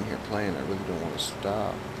that I'm in here playing, I really don't want to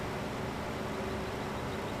stop.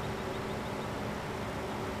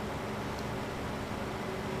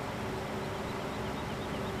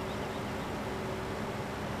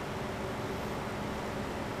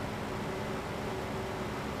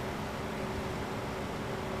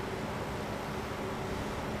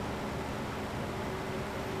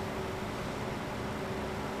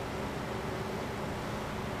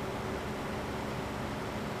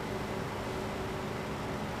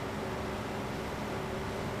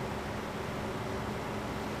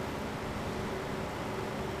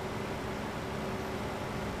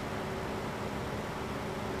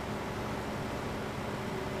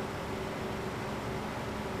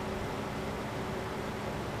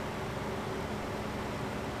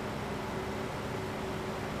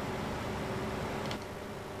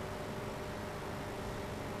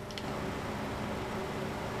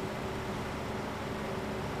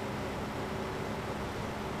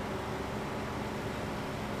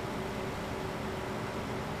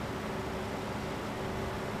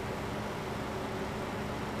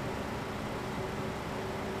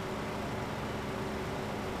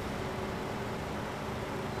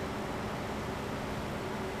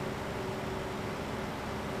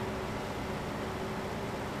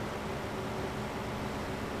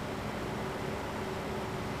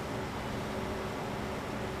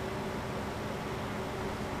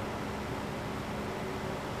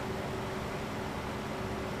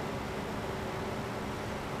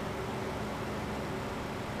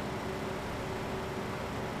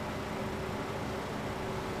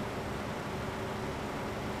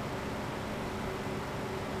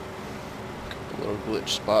 little glitch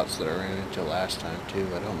spots that I ran into last time too.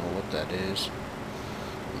 I don't know what that is.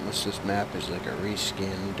 Unless this map is like a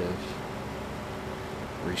reskinned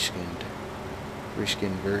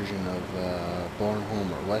version of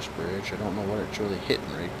Bornholm or Westbridge. I don't know what it's really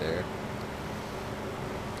hitting right there.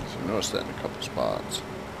 So I noticed that in a couple spots.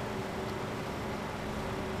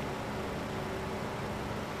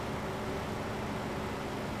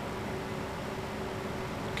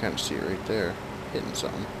 Kind of see it right there, hitting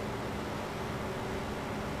something.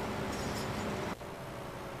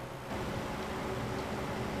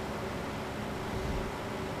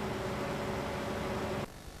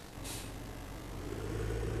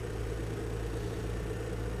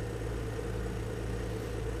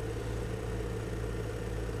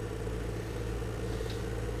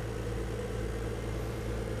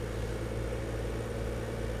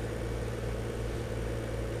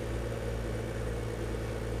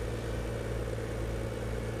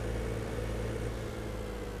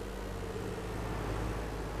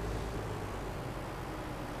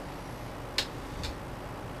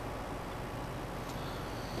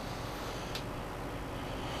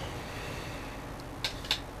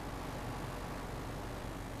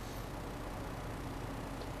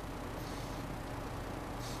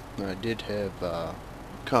 I did have a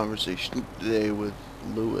conversation today with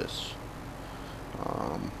Lewis,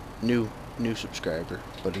 new subscriber,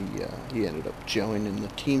 but he ended up joining the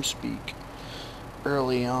TeamSpeak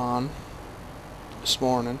early on this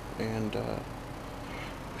morning, and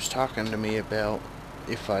was talking to me about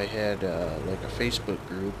if I had like a Facebook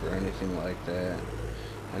group or anything like that.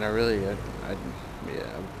 And I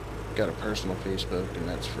got a personal Facebook, and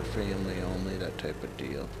that's for family only, that type of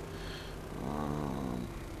deal.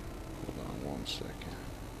 Hold on 1 second.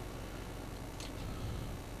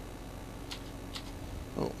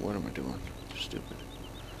 Oh, what am I doing? Stupid.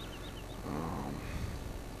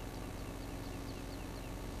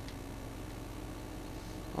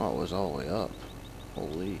 Oh, it was all the way up.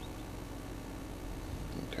 Holy.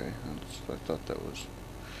 Okay, I thought that was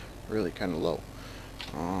really kind of low.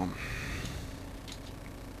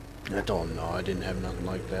 I don't know. I didn't have nothing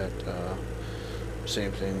like that.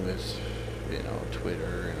 Same thing with,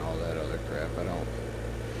 Twitter and all that other crap. I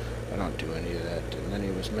don't do any of that. And then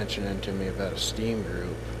he was mentioning to me about a Steam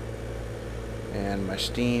group, and my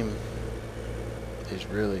Steam is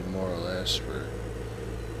really more or less for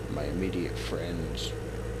my immediate friends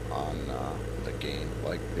on the game,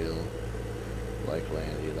 like Bill, like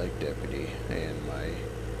Landy, like Deputy, and my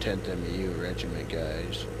 10th MEU regiment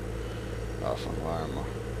guys off of Arma.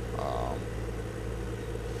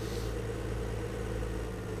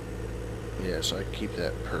 Yeah, so I keep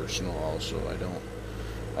that personal also.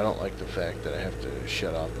 I don't like the fact that I have to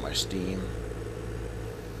shut off my Steam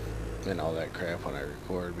and all that crap when I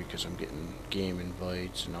record, because I'm getting game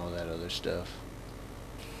invites and all that other stuff.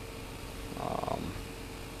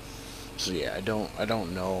 So yeah, I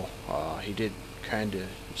don't know. He did kind of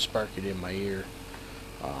spark it in my ear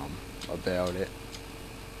about it,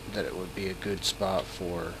 that it would be a good spot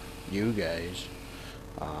for you guys,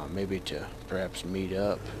 maybe to perhaps meet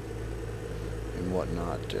up and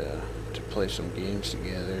whatnot, to play some games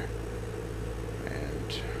together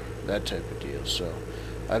and that type of deal. So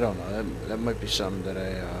I don't know, that might be something that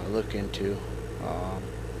I look into.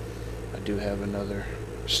 I do have another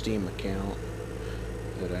Steam account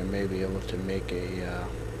that I may be able to make a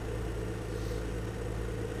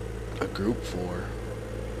group for,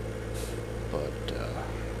 but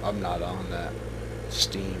I'm not on that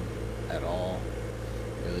Steam at all.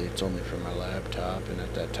 Really, it's only for my laptop, and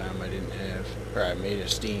at that time I didn't have, or I made a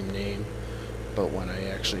Steam name, but when I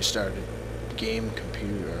actually started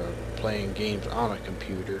playing games on a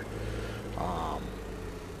computer,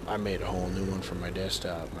 I made a whole new one for my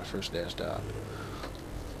desktop, my first desktop.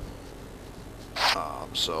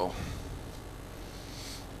 So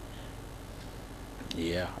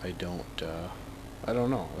yeah, I don't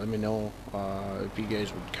know. Let me know if you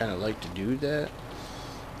guys would kind of like to do that,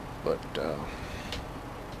 but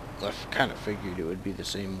I kind of figured it would be the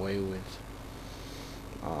same way with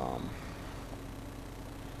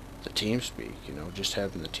the TeamSpeak, just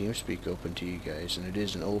having the TeamSpeak open to you guys, and it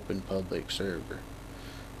is an open public server.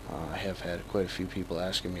 I have had quite a few people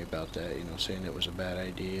asking me about that, saying it was a bad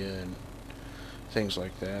idea and things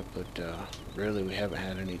like that, but really we haven't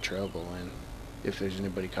had any trouble, and if there's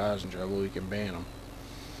anybody causing trouble, we can ban them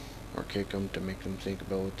or kick them to make them think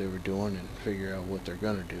about what they were doing and figure out what they're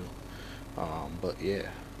gonna do. But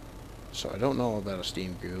yeah, so I don't know about a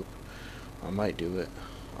Steam group. I might do it.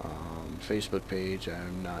 Facebook page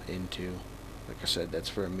I'm not into. Like I said, that's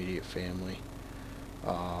for immediate family.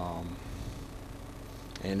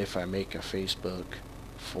 And if I make a Facebook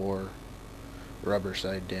for rubber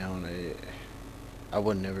side down, I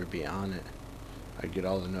would never be on it. I'd get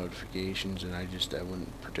all the notifications, and I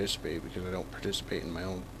wouldn't participate because I don't participate in my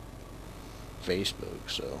own Facebook.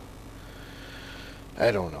 So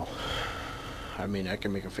I don't know. I mean, I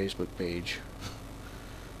can make a Facebook page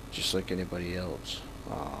just like anybody else.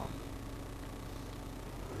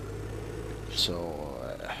 So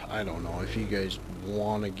I don't know if you guys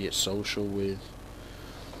want to get social with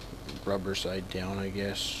rubber side down, I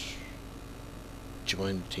guess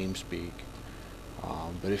join the TeamSpeak.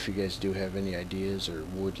 But if you guys do have any ideas or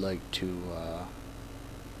would like to,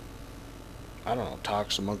 I don't know,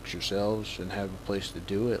 talk amongst yourselves and have a place to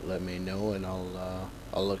do it, let me know, and I'll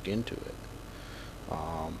look into it.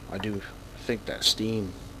 I do think that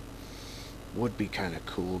Steam would be kind of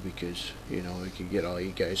cool because, you know, we could get all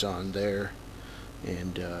you guys on there,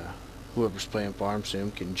 and whoever's playing Farm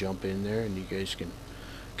Sim can jump in there, and you guys can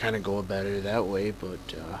kind of go about it that way. But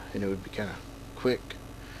and it would be kind of quick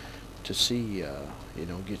to see, you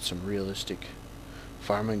know, get some realistic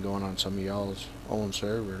farming going on some of y'all's own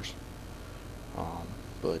servers.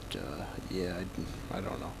 But yeah, I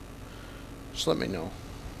don't know. Just let me know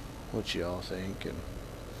what y'all think, and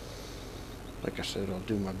like I said, I'll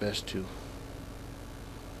do my best to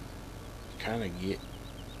kind of get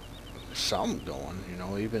something going, you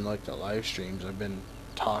know, even like the live streams. I've been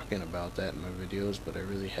talking about that in my videos, but I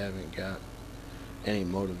really haven't got any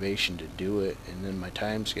motivation to do it. And then my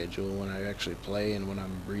time schedule when I actually play and when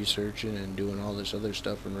I'm researching and doing all this other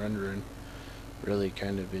stuff and rendering really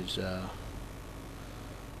kind of is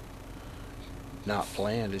not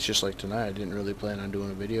planned. It's just like tonight, I didn't really plan on doing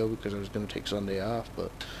a video because I was going to take Sunday off,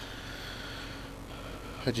 but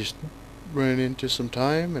I just ran into some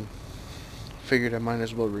time and figured I might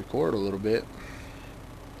as well record a little bit.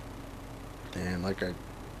 And like I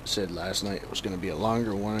said last night, it was going to be a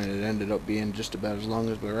longer one, and it ended up being just about as long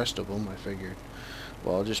as the rest of them. I figured,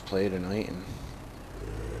 well, I'll just play tonight and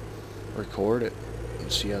record it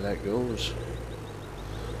and see how that goes.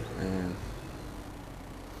 And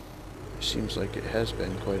it seems like it has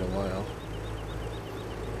been quite a while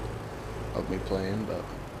of me playing, but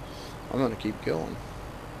I'm going to keep going.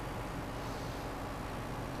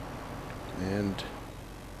 And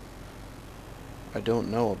I don't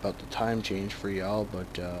know about the time change for y'all,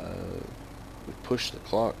 but we pushed the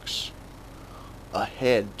clocks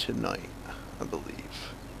ahead tonight, I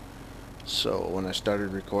believe. So when I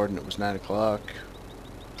started recording, it was 9 o'clock.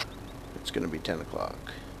 It's going to be 10 o'clock.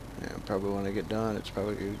 And probably when I get done, it's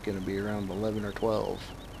probably going to be around 11 or 12.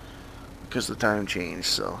 Because the time changed,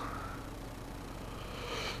 so.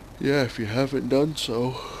 Yeah, if you haven't done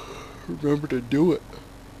so, remember to do it.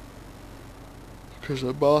 Because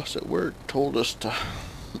the boss at work told us to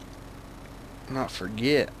not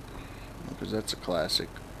forget. Because that's a classic.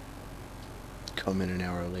 Come in an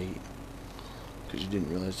hour late. Because you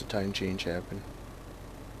didn't realize the time change happened.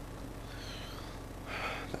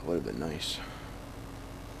 That would have been nice.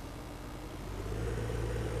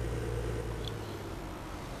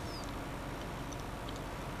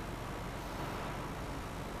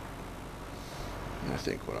 And I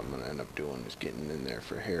think what I'm going to end up doing is getting in there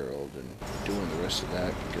for Harold and doing the rest of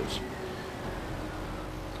that, because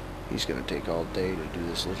he's going to take all day to do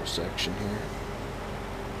this little section here.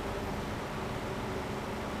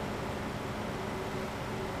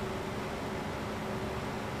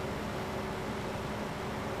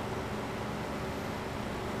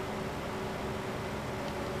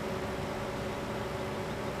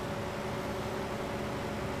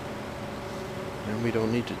 And we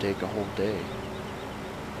don't need to take a whole day.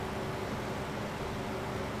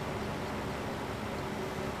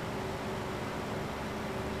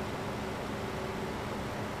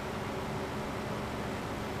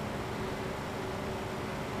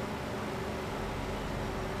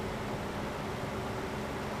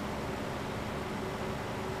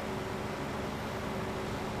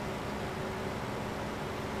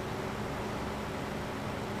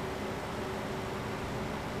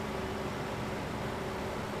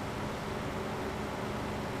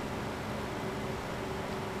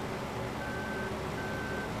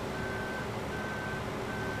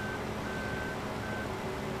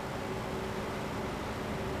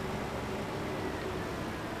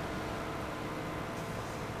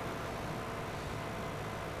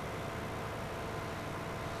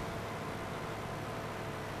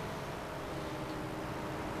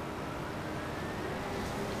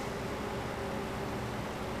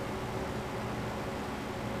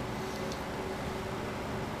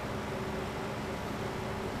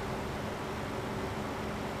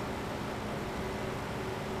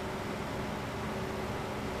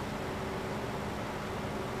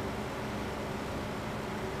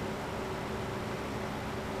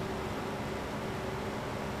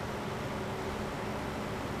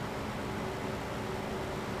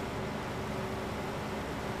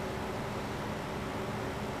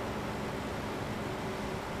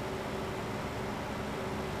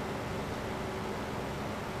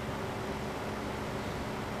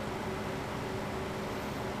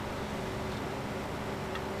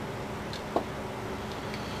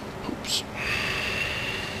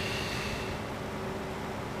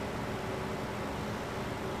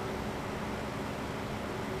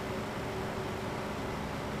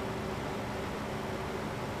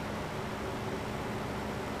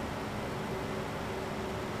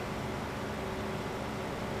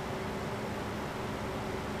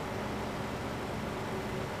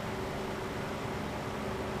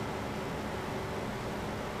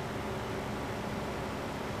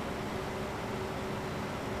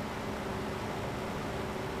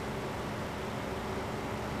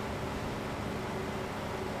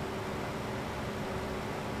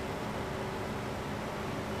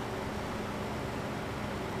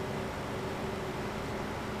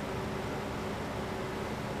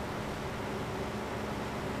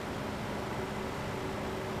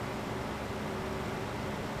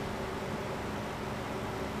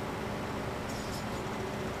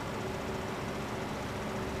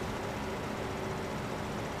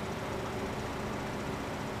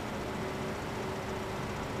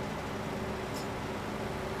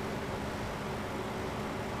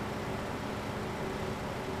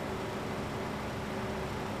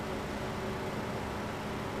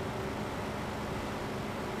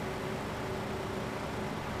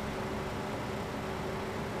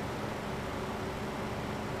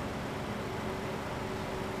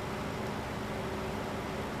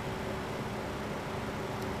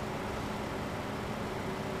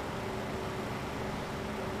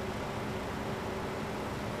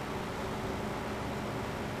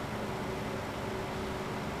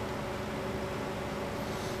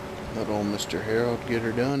 Let old Mr. Harold get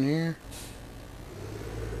her done here.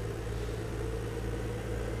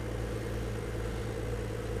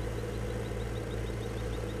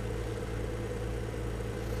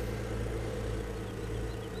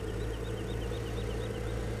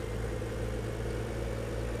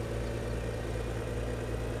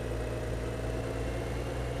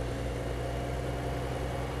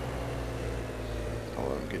 I'll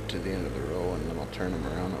let him get to the end of the row and then I'll turn him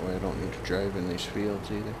around. That way I don't need to drive in these fields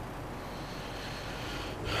either.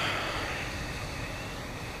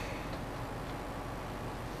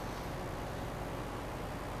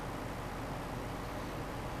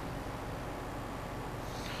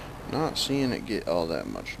 Not seeing it get all that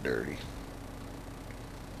much dirty.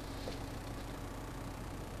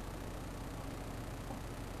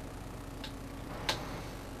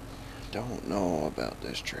 Don't know about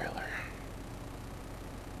this trailer.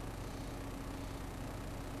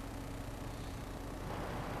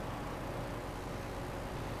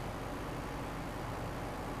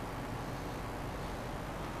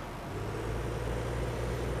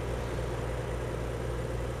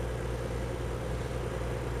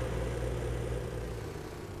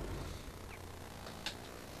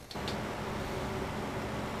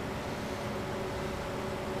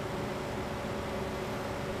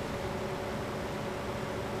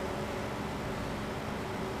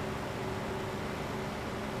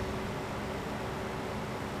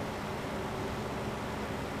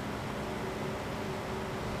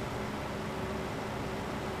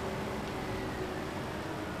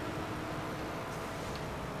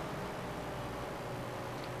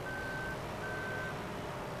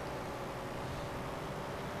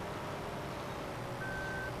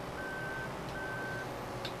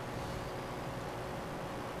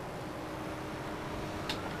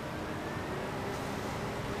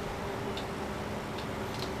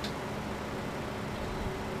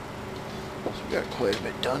 We got quite a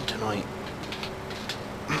bit done tonight.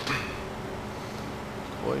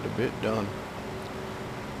 Quite a bit done.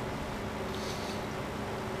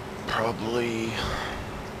 Probably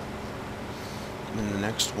in the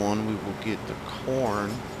next one we will get the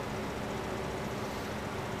corn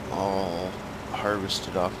all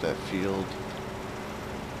harvested off that field.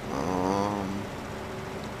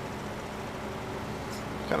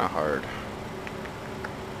 Kind of hard.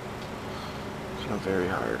 Kind of very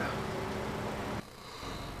hard.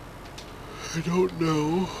 I don't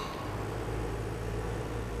know.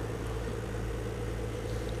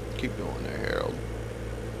 Keep going there, Harold.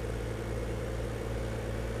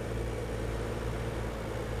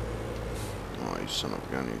 Oh, you son of a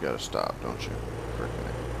gun, you gotta stop, don't you? Frickin'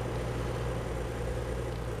 it.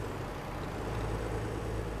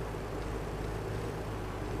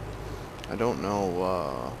 I don't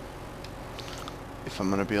know if I'm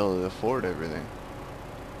gonna be able to afford everything.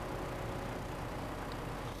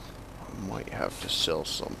 Might have to sell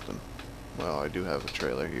something. Well, I do have a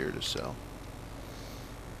trailer here to sell.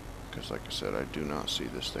 Because like I said, I do not see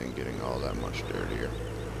this thing getting all that much dirtier.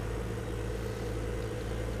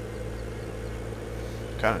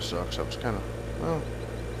 Kind of sucks. I was kind of, well,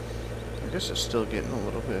 I guess it's still getting a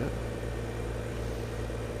little bit.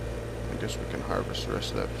 I guess we can harvest the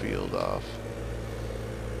rest of that field off.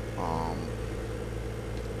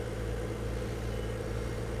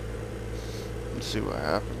 Let's see what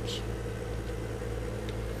happens.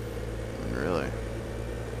 Really,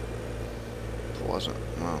 if it wasn't,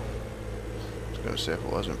 well, I was gonna say if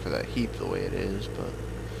it wasn't for that heap the way it is, but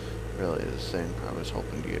really this thing, I was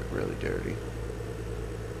hoping to get really dirty.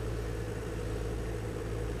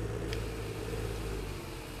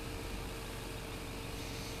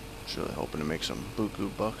 I was really hoping to make some buku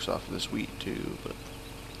bucks off of this wheat too, but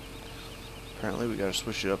apparently we gotta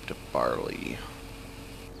switch it up to barley.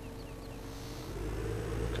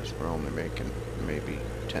 Because we're only making maybe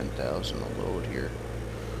 10,000 a load here.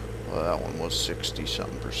 Well, that one was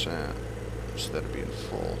 60-something% instead of being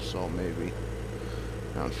full, so maybe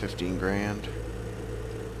around 15 grand.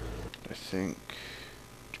 I think.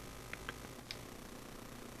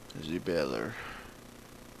 Izzy Baylor,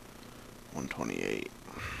 128.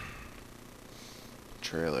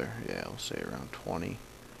 Trailer, yeah, I'll say around 20.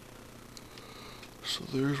 So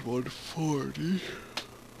there's 140.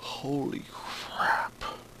 Holy crap.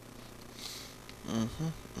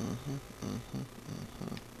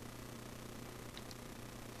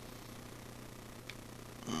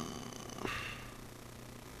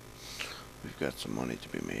 We've got some money to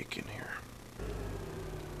be making here.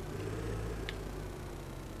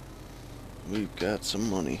 We've got some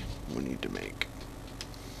money we need to make.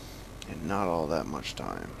 And not all that much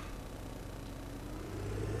time.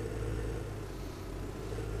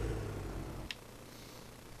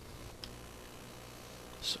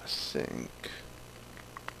 think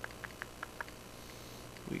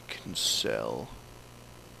we can sell.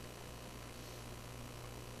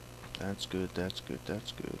 That's good, that's good,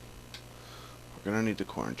 that's good. We're gonna need the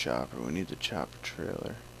corn chopper. We need the chopper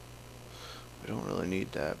trailer. We don't really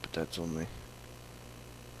need that, but that's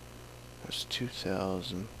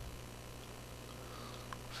 2,000.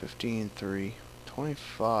 15, 3,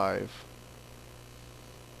 25.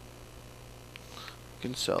 We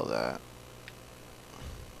can sell that.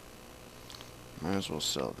 Might as well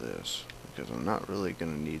sell this, because I'm not really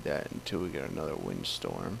gonna need that until we get another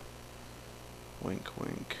windstorm. Wink,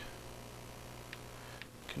 wink.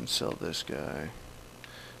 Can sell this guy.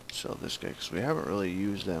 Sell this guy, because we haven't really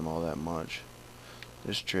used them all that much.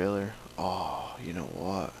 This trailer, oh, you know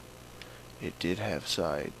what? It did have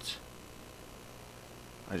sides.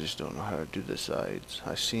 I just don't know how to do the sides.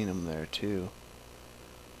 I seen them there too.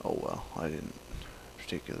 Oh well, I didn't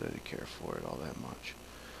particularly care for it all that much.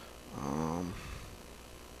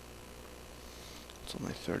 It's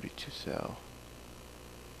only 32 thou.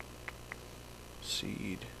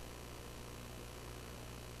 Seed.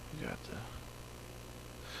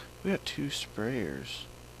 We got 2 sprayers.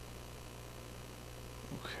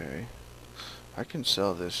 Okay. I can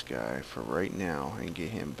sell this guy for right now and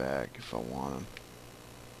get him back if I want him.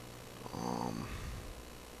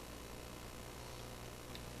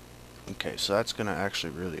 Okay, so that's gonna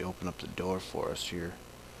actually really open up the door for us here.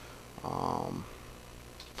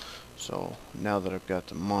 So now that I've got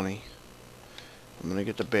the money, I'm gonna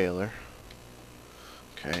get the baler.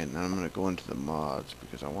 Okay, and then I'm gonna go into the mods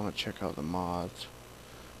because I want to check out the mods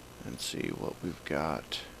and see what we've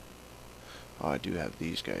got. Oh, I do have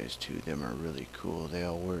these guys too. Them are really cool. They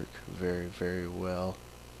all work very, very well.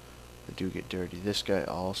 They do get dirty. This guy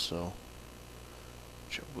also,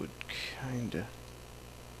 which I would kinda.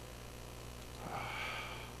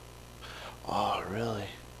 Oh, really?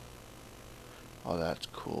 Oh, that's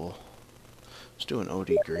cool. Let's do an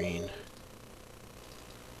OD green.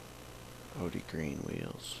 OD green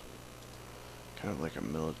wheels. Kind of like a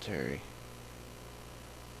military.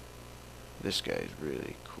 This guy's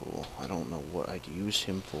really cool. I don't know what I'd use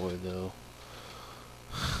him for though.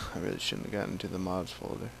 I really shouldn't have gotten to the mods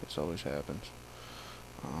folder. This always happens.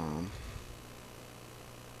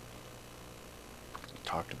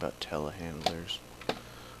 Talked about telehandlers.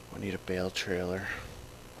 We need a bale trailer.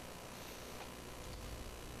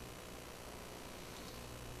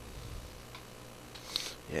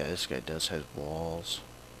 Yeah, this guy does have walls.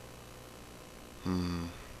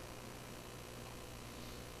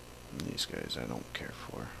 These guys I don't care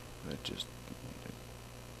for. They're just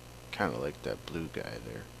kind of like that blue guy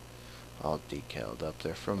there. All decaled up.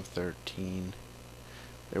 They're from 13.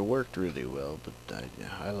 They worked really well, but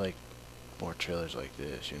I like more trailers like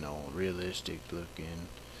this, you know, realistic looking.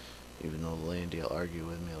 Even though Landy will argue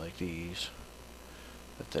with me like these,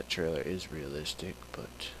 that trailer is realistic,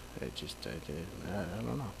 but I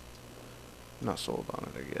don't know. I'm not sold on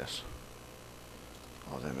it, I guess.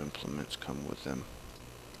 All them implements come with them.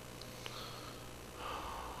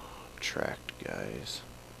 Tracked guys.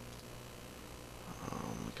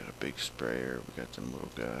 We got a big sprayer. We got them little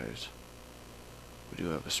guys. We do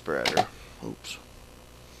have a spreader. Oops.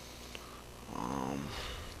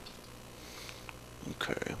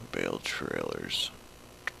 Okay, bale trailers.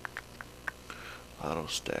 Auto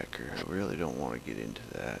stacker. I really don't want to get into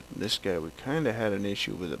that. This guy, we kind of had an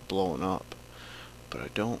issue with it blowing up, but I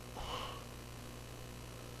don't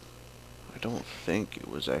think it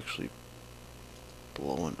was actually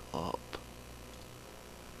blowing up.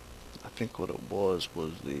 I think what it was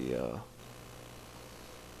the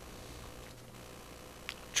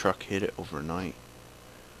truck hit it overnight.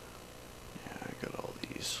 Yeah, I got all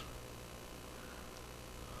these.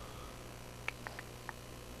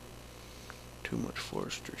 Too much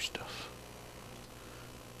forestry stuff.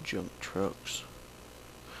 Junk trucks.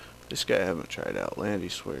 This guy I haven't tried out. Landy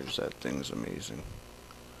swears that thing's amazing.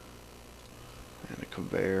 And a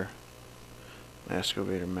conveyor. My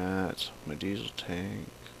excavator mats. My diesel tank.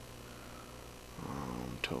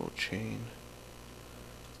 Total chain.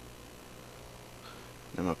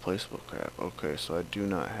 And my placeable crap. Okay, so I do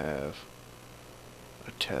not have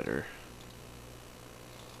a tedder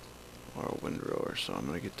or a windrower, so I'm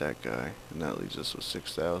gonna get that guy, and that leaves us with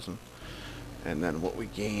 6,000. And then what we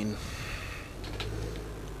gain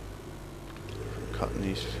from cutting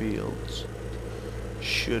these fields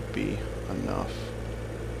should be enough.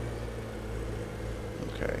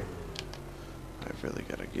 Okay, I've really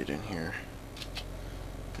got to get in here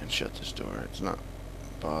and shut this door. It's not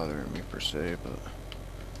bothering me per se, but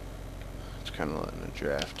it's kind of letting a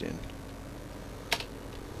draft in.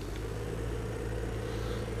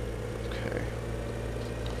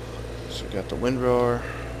 So we got the windrower.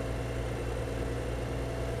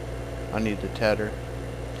 I need the tedder.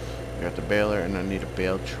 We got the baler, and I need a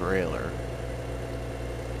bale trailer.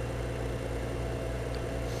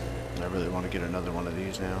 I really want to get another one of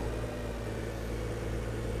these now.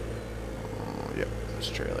 Oh, yep, this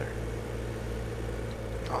trailer.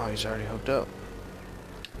 Oh, he's already hooked up.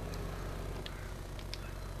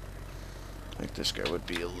 I think this guy would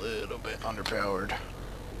be a little bit underpowered.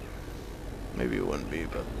 Maybe it wouldn't be,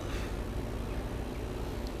 but...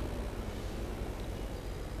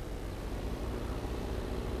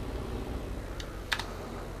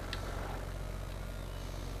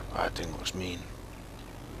 Oh, that thing looks mean.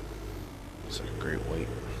 It's like a great white.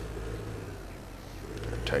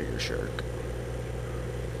 Or a tiger shark.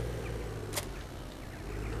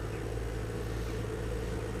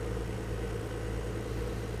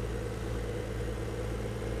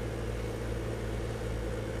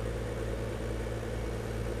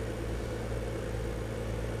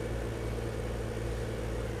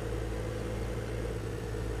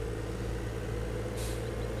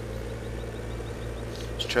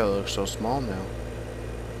 This trailer looks so small now.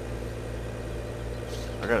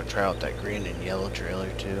 I gotta try out that green and yellow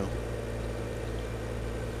trailer too.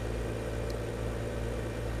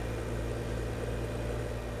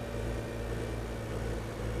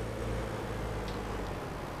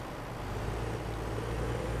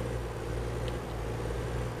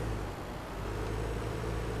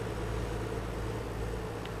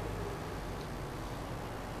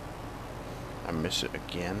 I miss it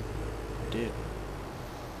again. I did.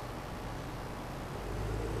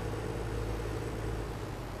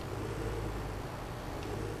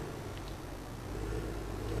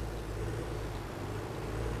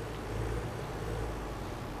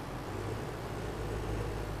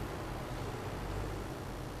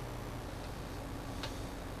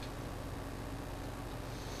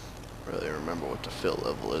 Really remember what the fill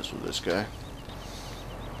level is with this guy.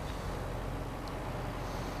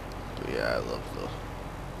 But yeah, I love the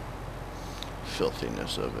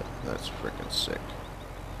filthiness of it. That's freaking sick.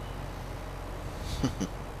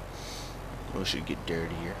 Wish it'd get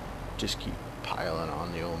dirtier. Just keep piling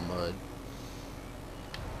on the old mud.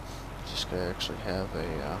 Does this guy actually have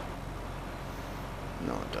a,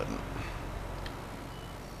 no it doesn't.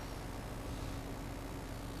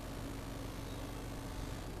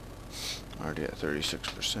 Already at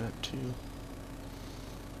 36% too.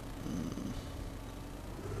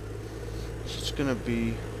 So it's gonna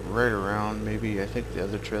be right around, maybe, I think the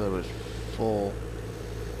other trailer was full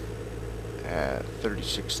at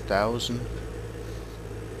 36,000.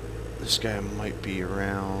 This guy might be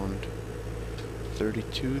around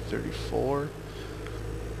 32, 34.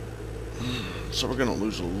 So we're gonna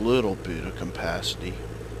lose a little bit of capacity.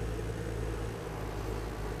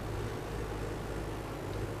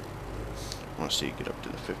 I want to see it get up to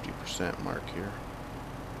the 50% mark here,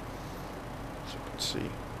 so you can see.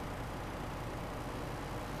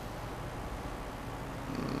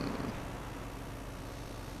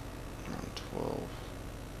 Around 12.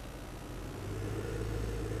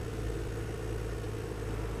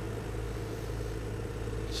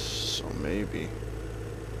 So maybe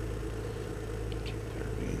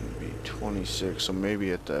 13 be 26. So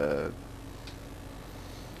maybe at the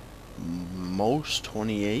most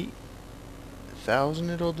 28,000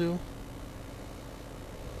 it'll do.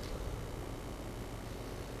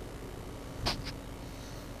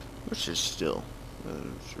 Which is still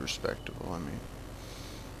respectable, I mean.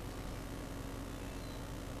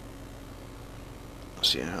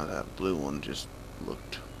 Seeing how that blue one just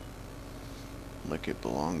looked like it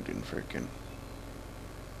belonged in frickin'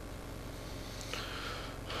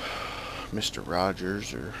 Mr.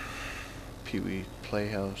 Rogers or Pee-wee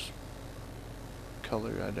Playhouse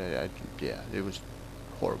color. Yeah, it was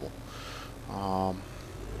horrible.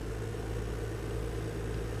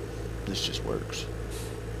 This just works.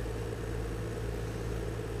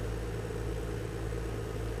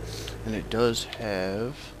 And it does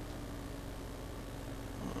have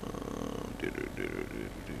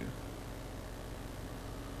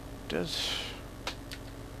oh,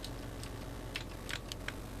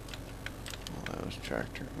 that was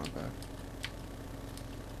tractor, my bad.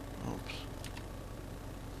 Oops.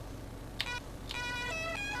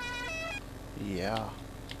 Yeah.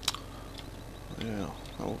 Yeah,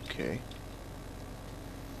 okay.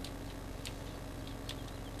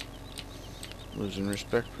 Losing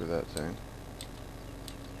respect for that thing.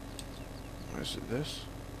 Is it this?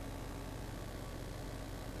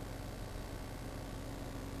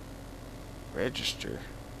 Register.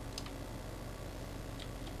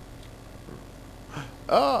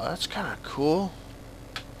 Oh, that's kind of cool.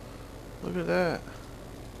 Look at that.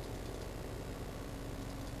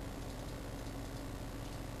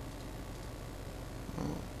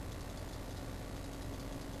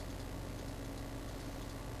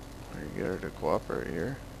 cooperate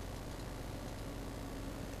here.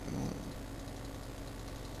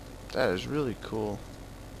 That is really cool.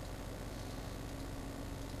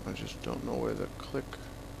 I just don't know where to click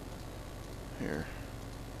here.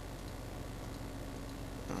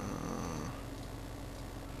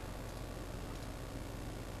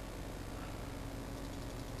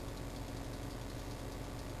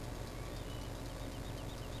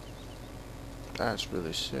 That's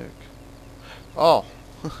really sick. Oh,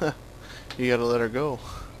 you gotta let her go.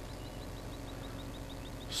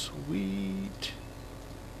 Sweet.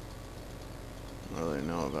 I don't really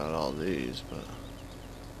know about all these, but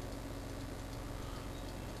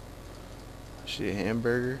I see a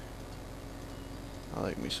hamburger. I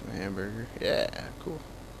like me some hamburger. Yeah, cool.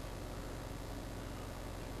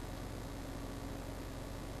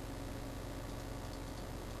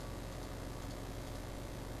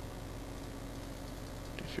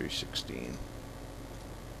 Do 316.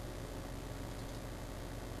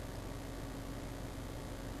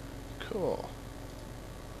 Cool.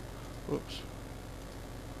 Whoops.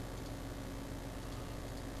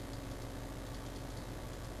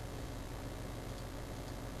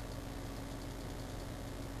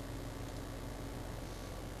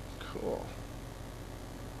 Cool.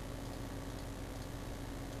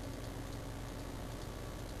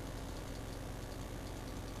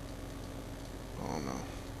 Oh no,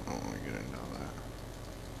 I don't want to get into all that.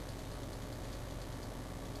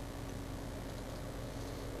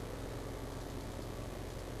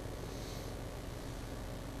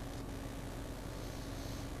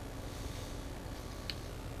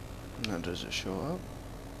 Now does it show up?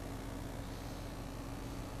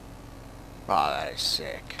 Oh, that is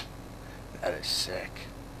sick. That is sick.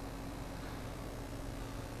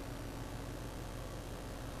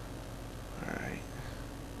 Alright.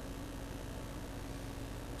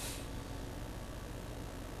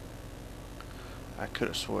 I could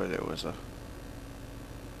have swore there was a...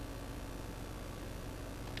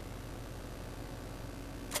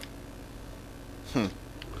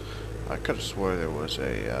 I could have swore there was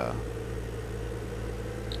a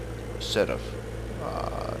set of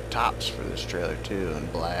tops for this trailer too in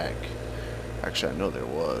black. Actually, I know there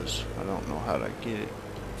was. I don't know how to get it.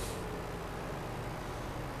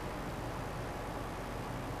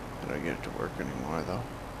 Did I get it to work anymore though?